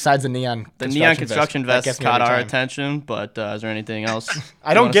Besides the neon construction that vest gets me caught every our time. attention, but is there anything else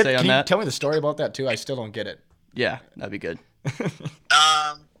I don't get. say on Can you that? tell me the story about that too? I still don't get it. Yeah, that'd be good. It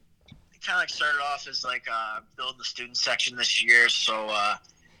kind of started off as building the student section this year, so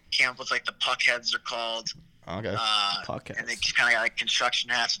came up with the puck heads they're called. Okay. Puck And they heads. just kind of got construction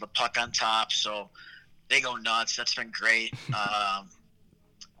hats with a puck on top, so they go nuts. That's been great.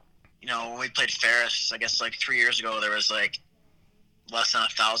 When we played Ferris, I guess 3 years ago, there was less than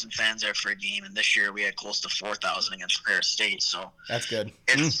 1,000 fans there for a game, and this year we had close to 4,000 against Ferris State. So That's good.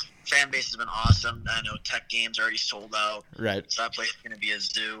 fan base has been awesome. I know Tech games already sold out, Right. so that place is going to be a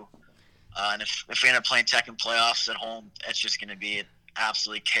zoo. And if we end up playing Tech in playoffs at home, it's just going to be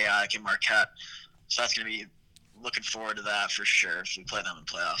absolutely chaotic in Marquette. So that's going to be looking forward to that for sure if we play them in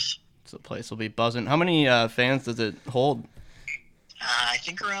playoffs. So the place will be buzzing. How many fans does it hold? I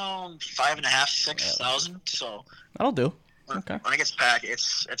think around 5,500, 6,000. So That'll do. Okay. when it gets packed,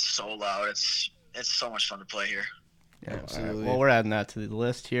 it's so loud. It's so much fun to play here. Yeah, Absolutely. well, we're adding that to the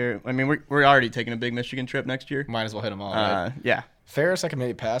list here. I mean, we're already taking a big Michigan trip next year. Might as well hit them all. Right? Yeah. Ferris, I can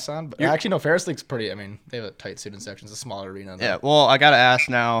maybe pass on, but actually, no. Ferris League's pretty. I mean, they have a tight student section. It's a smaller arena. Yeah. Well, I gotta ask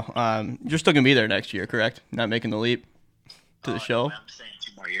now. You're still gonna be there next year, correct? Not making the leap to the show. I'm staying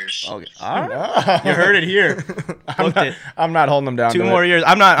 2 more years. Okay. All right. You heard it here. I'm not holding them down. 2 more years.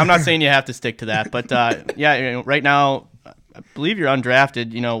 I'm not saying you have to stick to that, but yeah, right now, I believe you're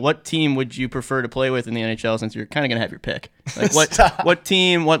undrafted. What team would you prefer to play with in the NHL since you're kind of gonna have your pick? What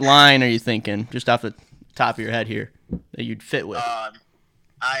team, what line are you thinking, just off the top of your head here, that you'd fit with?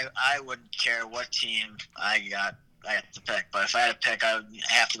 I wouldn't care what team I have to pick, but if I had to pick, I would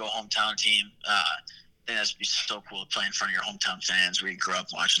have to go hometown team. I think that'd be so cool to play in front of your hometown fans. We grew up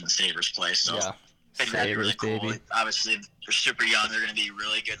watching the Sabres play, so Yeah. I think that'd be really Sabres, cool. baby. Obviously, they're super young. They're going to be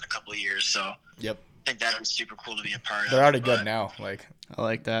really good in a couple of years, so Yep. I think that'd be super cool to be a part of. They're already but- good now. Like, I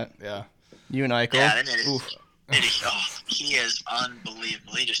like that. yeah. You and Eichel. Yeah, they made it. Oof. He is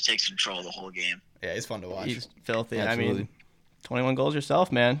unbelievable. He just takes control of the whole game. Yeah, he's fun to watch. He's filthy. I Absolutely. mean, 21 goals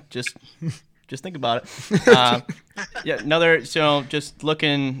yourself, man. Just think about it. Yeah, another. So just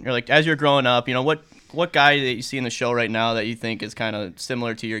looking, you're as you're growing up, what guy that you see in the show right now that you think is kind of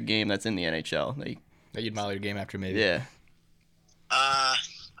similar to your game that's in the NHL? That you'd model your game after, maybe. Yeah.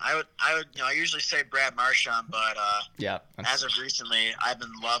 I would, I usually say Brad Marchand, but Yeah. as of recently, I've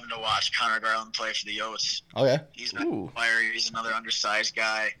been loving to watch Connor Garland play for the Yotes. Okay. He's been Ooh. a player. He's another undersized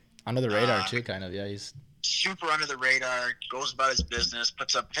guy. Under the radar too, kind of. Yeah, he's. Super under the radar, goes about his business,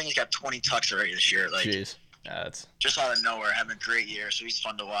 puts up, I think he's got 20 tucks already this year. Jeez. Yeah, that's. Just out of nowhere, having a great year, so he's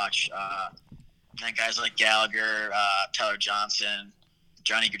fun to watch. And then guys like Gallagher, Tyler Johnson,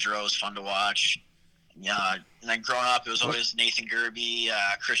 Johnny Gaudreau is fun to watch. Yeah, and then growing up, it was always Nathan Gerby,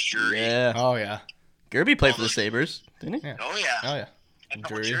 Chris Drury. Yeah. Oh yeah. Gerby played for the Sabres, didn't he? Yeah. Oh, yeah. Oh yeah. A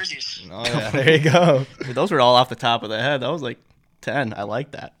couple Drury. jerseys. Oh yeah. There you go. Dude, those were all off the top of the head. That was 10. I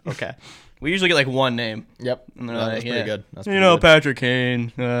like that. Okay. We usually get one name. Yep. And they're That's yeah. pretty good. That's pretty good. Patrick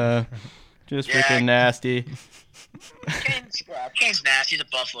Kane. Just Yeah. freaking nasty. Kane's nasty. He's a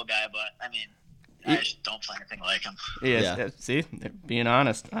Buffalo guy, but, I mean, I just don't play anything like him. Yeah. See, being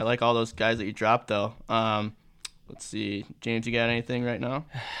honest, I like all those guys that you dropped though. Let's see, James, you got anything right now?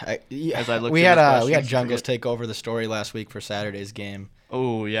 As I look we through had the we had questions, Jungles forget- take over the story last week for Saturday's game.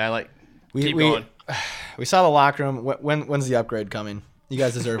 Oh yeah, I like. We Keep going. we saw the locker room. When's the upgrade coming? You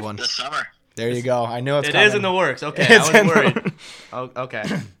guys deserve one. This summer. There you go. I knew it's It coming. is in the works. Okay, It's I in was the worried. works. Oh, okay.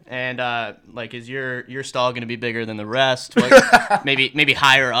 And like, is your stall going to be bigger than the rest? What, maybe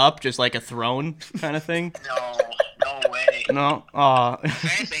higher up, just like a throne kind of thing? No way. No. Aw.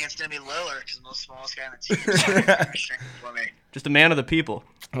 If anything, it's gonna be Lillard because I'm the smallest guy on the team. So he's gonna shrink for me. Just a man of the people.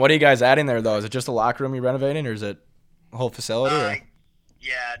 What are you guys adding there, though? Is it just a locker room you're renovating, or is it a whole facility? Or?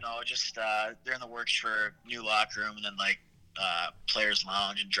 Yeah, no, just they're in the works for new locker room and then like players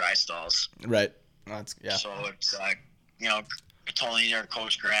lounge and dry stalls. Right. That's yeah. So it's Tony, our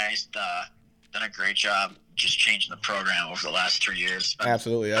coach Grant's done a great job just changing the program over the last 3 years.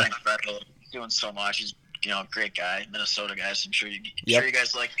 Absolutely, yeah. Incredible, doing so much. He's a great guy, Minnesota guy. So I'm sure you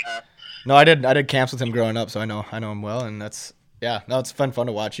guys like that. No, I did camps with him growing up, so I know him well, and it's fun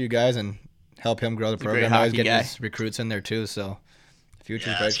to watch you guys and help him grow the a great program. Now he's hockey getting guy. his recruits in there too, so the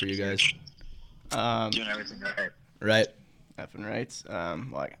future's bright for you guys. Doing everything right. Right. Effing right.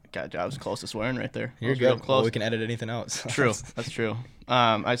 Well, I was close to swearing right there. I You're was real good. close. Well, we can edit anything out. So. True. That's true.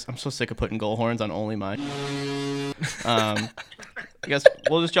 I'm so sick of putting goal horns on only mine. I guess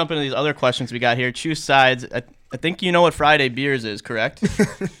we'll just jump into these other questions we got here. Choose sides. I think you know what Friday beers is, correct?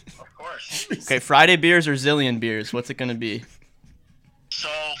 Of course. Okay, Friday beers or Zillion beers? What's it gonna be? So,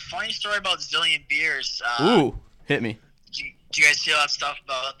 funny story about Zillion beers. Ooh, hit me. Do you guys see all that stuff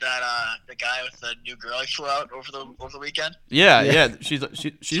about that the guy with the new girl he flew out over the weekend? Yeah. She's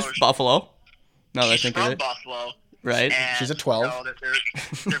So Buffalo. Now that I She's think from of it, Buffalo. right? And, She's a 12.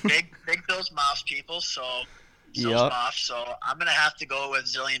 They're big Bills Mouths people, so Yep. So I'm gonna have to go with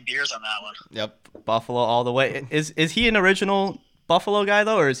Zillion beers on that one. Yep. Buffalo all the way. Is he an original Buffalo guy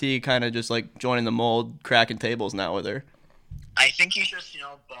though, or is he kind of just like joining the mold, cracking tables now with her? I think he's just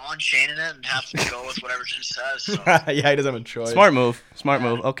ball and chain in it and have to go with whatever she says. So Yeah, he doesn't have a choice. Smart move.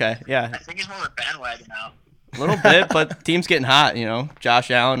 Okay, yeah, I think he's more of a bandwagon now. a little bit, but team's getting hot.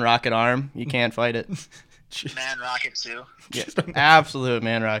 Josh Allen, rocket arm. You can't fight it. Man Rocket too. Yeah, absolute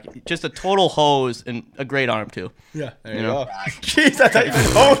man rocket. Just a total hose and a great arm too. Yeah. There you know? go. Jeez, that's how you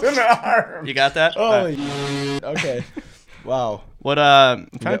holding the arm. You got that? Holy. Okay. Wow. What I'm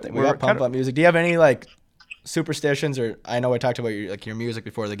We trying got, to think. we got pump up music. Do you have any like superstitions, or I know I talked about your music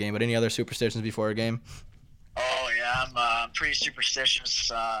before the game, but any other superstitions before a game? Oh yeah, I'm pretty superstitious.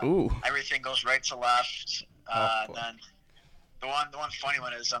 Ooh. Everything goes right to left. Boy. Then the one funny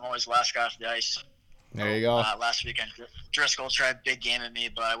one is I'm always last guy off the ice. There you go. Last weekend, Driscoll tried big game at me,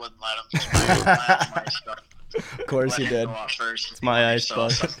 but I wouldn't let him. Of course you did. Go off first. It's my ice,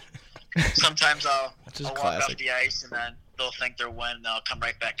 bud. Sometimes I'll just walk classic. off the ice and then they'll think they're winning. They'll come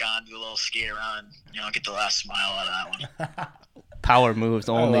right back on, do a little skate around, get the last smile out of that one. Power moves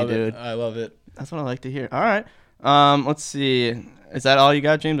only, I love dude. It. I love it. That's what I like to hear. All right. Let's see. Is that all you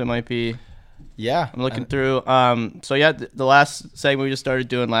got, James? It might be. Yeah. I'm looking through. So yeah, the last segment we just started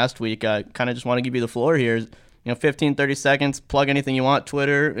doing last week, kind of just want to give you the floor here. 15, 30 seconds. Plug anything you want.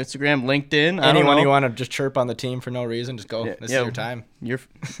 Twitter, Instagram, LinkedIn. I don't Anyone know. you want to just chirp on the team for no reason, just go. This is your time. You're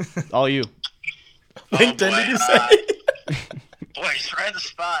all you. LinkedIn, boy, did you say? Boys, right on the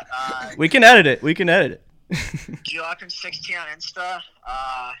spot. We can edit it. Geockern16 on Insta.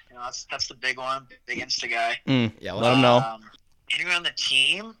 That's the big one. Big Insta guy. Yeah, Let them know. Anyone on the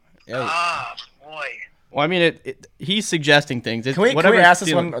team? Yeah. Boy. Well, I mean, he's suggesting things. Can we whatever ask this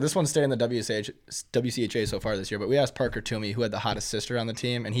feeling- one? This one's staying in the WCHA so far this year, but we asked Parker Toomey, who had the hottest sister on the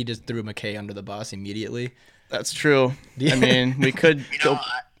team, and he just threw McKay under the bus immediately. That's true. Yeah. I mean, we could.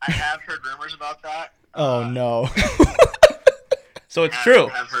 I have heard rumors about that. Oh no. So it's true.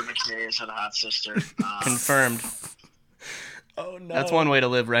 I've heard McKay had a hot sister. Confirmed. Oh no. That's one way to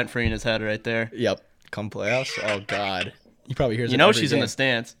live rent free in his head, right there. Yep. Come playoffs. Oh god. He probably hears. She's in the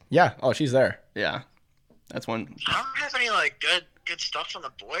stands. Yeah. Oh, she's there. Yeah. That's one. I don't have any good stuff from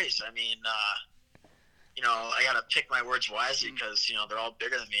the boys. I mean, I gotta pick my words wisely because they're all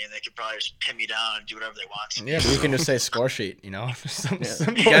bigger than me and they could probably just pin me down and do whatever they want. Yeah, but you can just say score sheet. You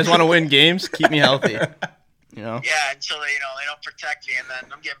guys want to win games? Keep me healthy. Yeah, until they don't protect me and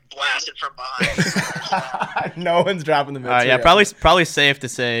then I'm getting blasted from behind. No one's dropping the middle. Yeah, probably safe to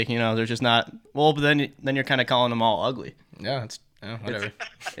say there's just not. Well, but then you're kind of calling them all ugly. Yeah, whatever.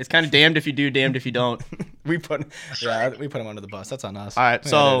 It's kind of damned if you do, damned if you don't. we put him under the bus. That's on us. All right,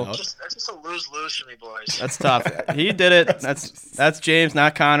 so that's just a lose-lose for me, boys. that's tough. He did it. That's James,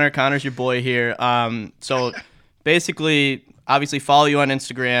 not Connor. Connor's your boy here. So basically, obviously, follow you on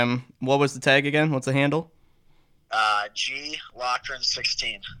Instagram. What was the tag again? What's the handle? G Lochran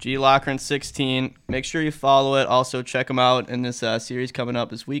 16. G Lochran 16. Make sure you follow it. Also, check him out in this series coming up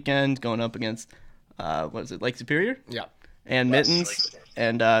this weekend, going up against what is it, Lake Superior? Yeah. And Yes, Mittens Lake State.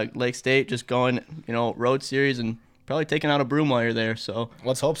 and Lake State, just going road series and probably taking out a broom while you're there. So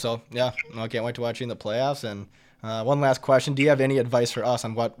Let's hope so. Yeah, I can't wait to watch you in the playoffs. And one last question: do you have any advice for us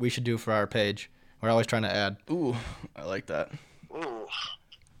on what we should do for our page? We're always trying to add. ooh, I like that. Ooh,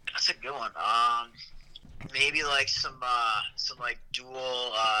 that's a good one. Maybe like some like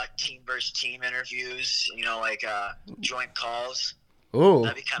dual team versus team interviews. Like joint calls. Ooh,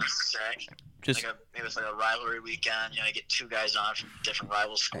 That'd be kind of sick. Just Maybe it's like a rivalry weekend. You get two guys on from different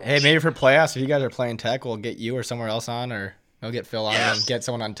rival schools. hey, maybe for playoffs, if you guys are playing Tech, we'll get you or somewhere else on, or we'll get Phil on Yes. and get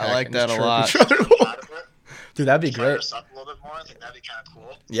someone on Tech. I like and that just a lot. chirp each other. Out of it, Dude, that'd be fire great. us up a little bit more. I think that'd be kind of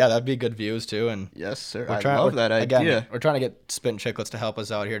cool. Yeah, that'd be good views too. And yes, sir. we're I love that idea. Again, we're trying to get Spit and Chicklets to help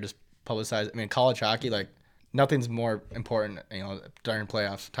us out here, just publicize. I mean, college hockey, like nothing's more important, during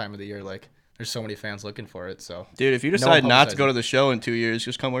playoff time of the year. Like, there's so many fans looking for it. So, Dude, if you decide not to go to the show in 2 years,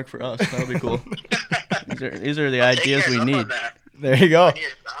 just come work for us. That'll be cool. These are the ideas we need. there you go.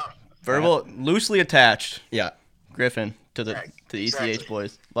 Verbal, loosely attached. Yeah. Griffin to the exactly. ECH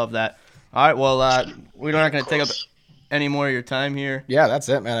boys. Love that. All right, well, we're not going to take up any more of your time here. Yeah, that's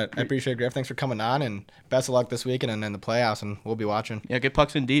it, man. I appreciate it, Griff. Thanks for coming on, and best of luck this weekend and in the playoffs, and we'll be watching. Yeah, get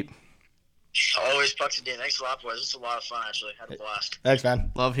pucks in deep. Always pucks and D. Thanks a lot, boys. This was a lot of fun, actually. Had a blast. Thanks,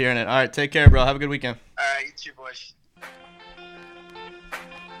 man. Love hearing it. All right, take care, bro. Have a good weekend. All right, you too, boys.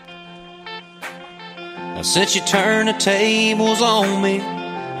 Now, since you turned the tables on me,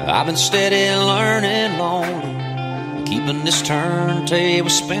 I've been steady learning lonely, keeping this turntable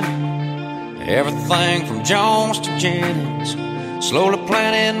spinning. Everything from Jones to Jennings, slowly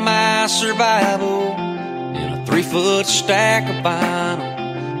planning my survival in a 3-foot stack of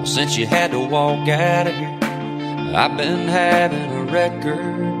vinyl. Since you had to walk out of here, I've been having a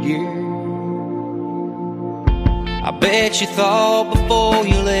record year. I bet you thought before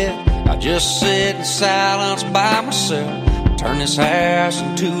you left I'd just sit in silence by myself, turn this house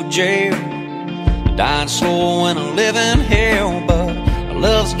into jail, dying slow in a living hell. But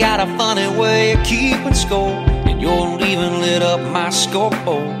love's got a funny way of keeping score, and your leaving lit up my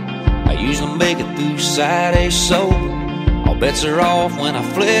scoreboard. I usually make it through Saturday sober. All bets are off when I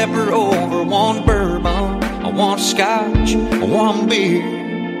flip her over. One bourbon, one scotch, one beer.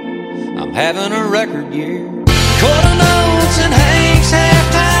 I'm having a record year. Quarter notes and Hank's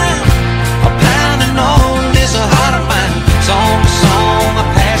halftime, a pounding on is a heart of mine. Song to song, I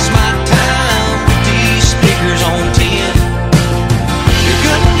pass my time with these speakers on 10. Your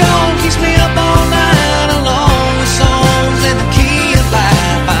good and gone keeps me up all night along with songs in the key of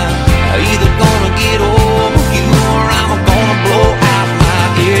life. I'm either gonna get over you or I'm gonna blow out my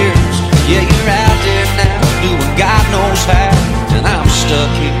ears. Yeah, you're out there now doing God knows how, and I'm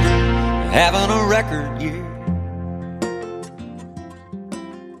stuck here having a record year.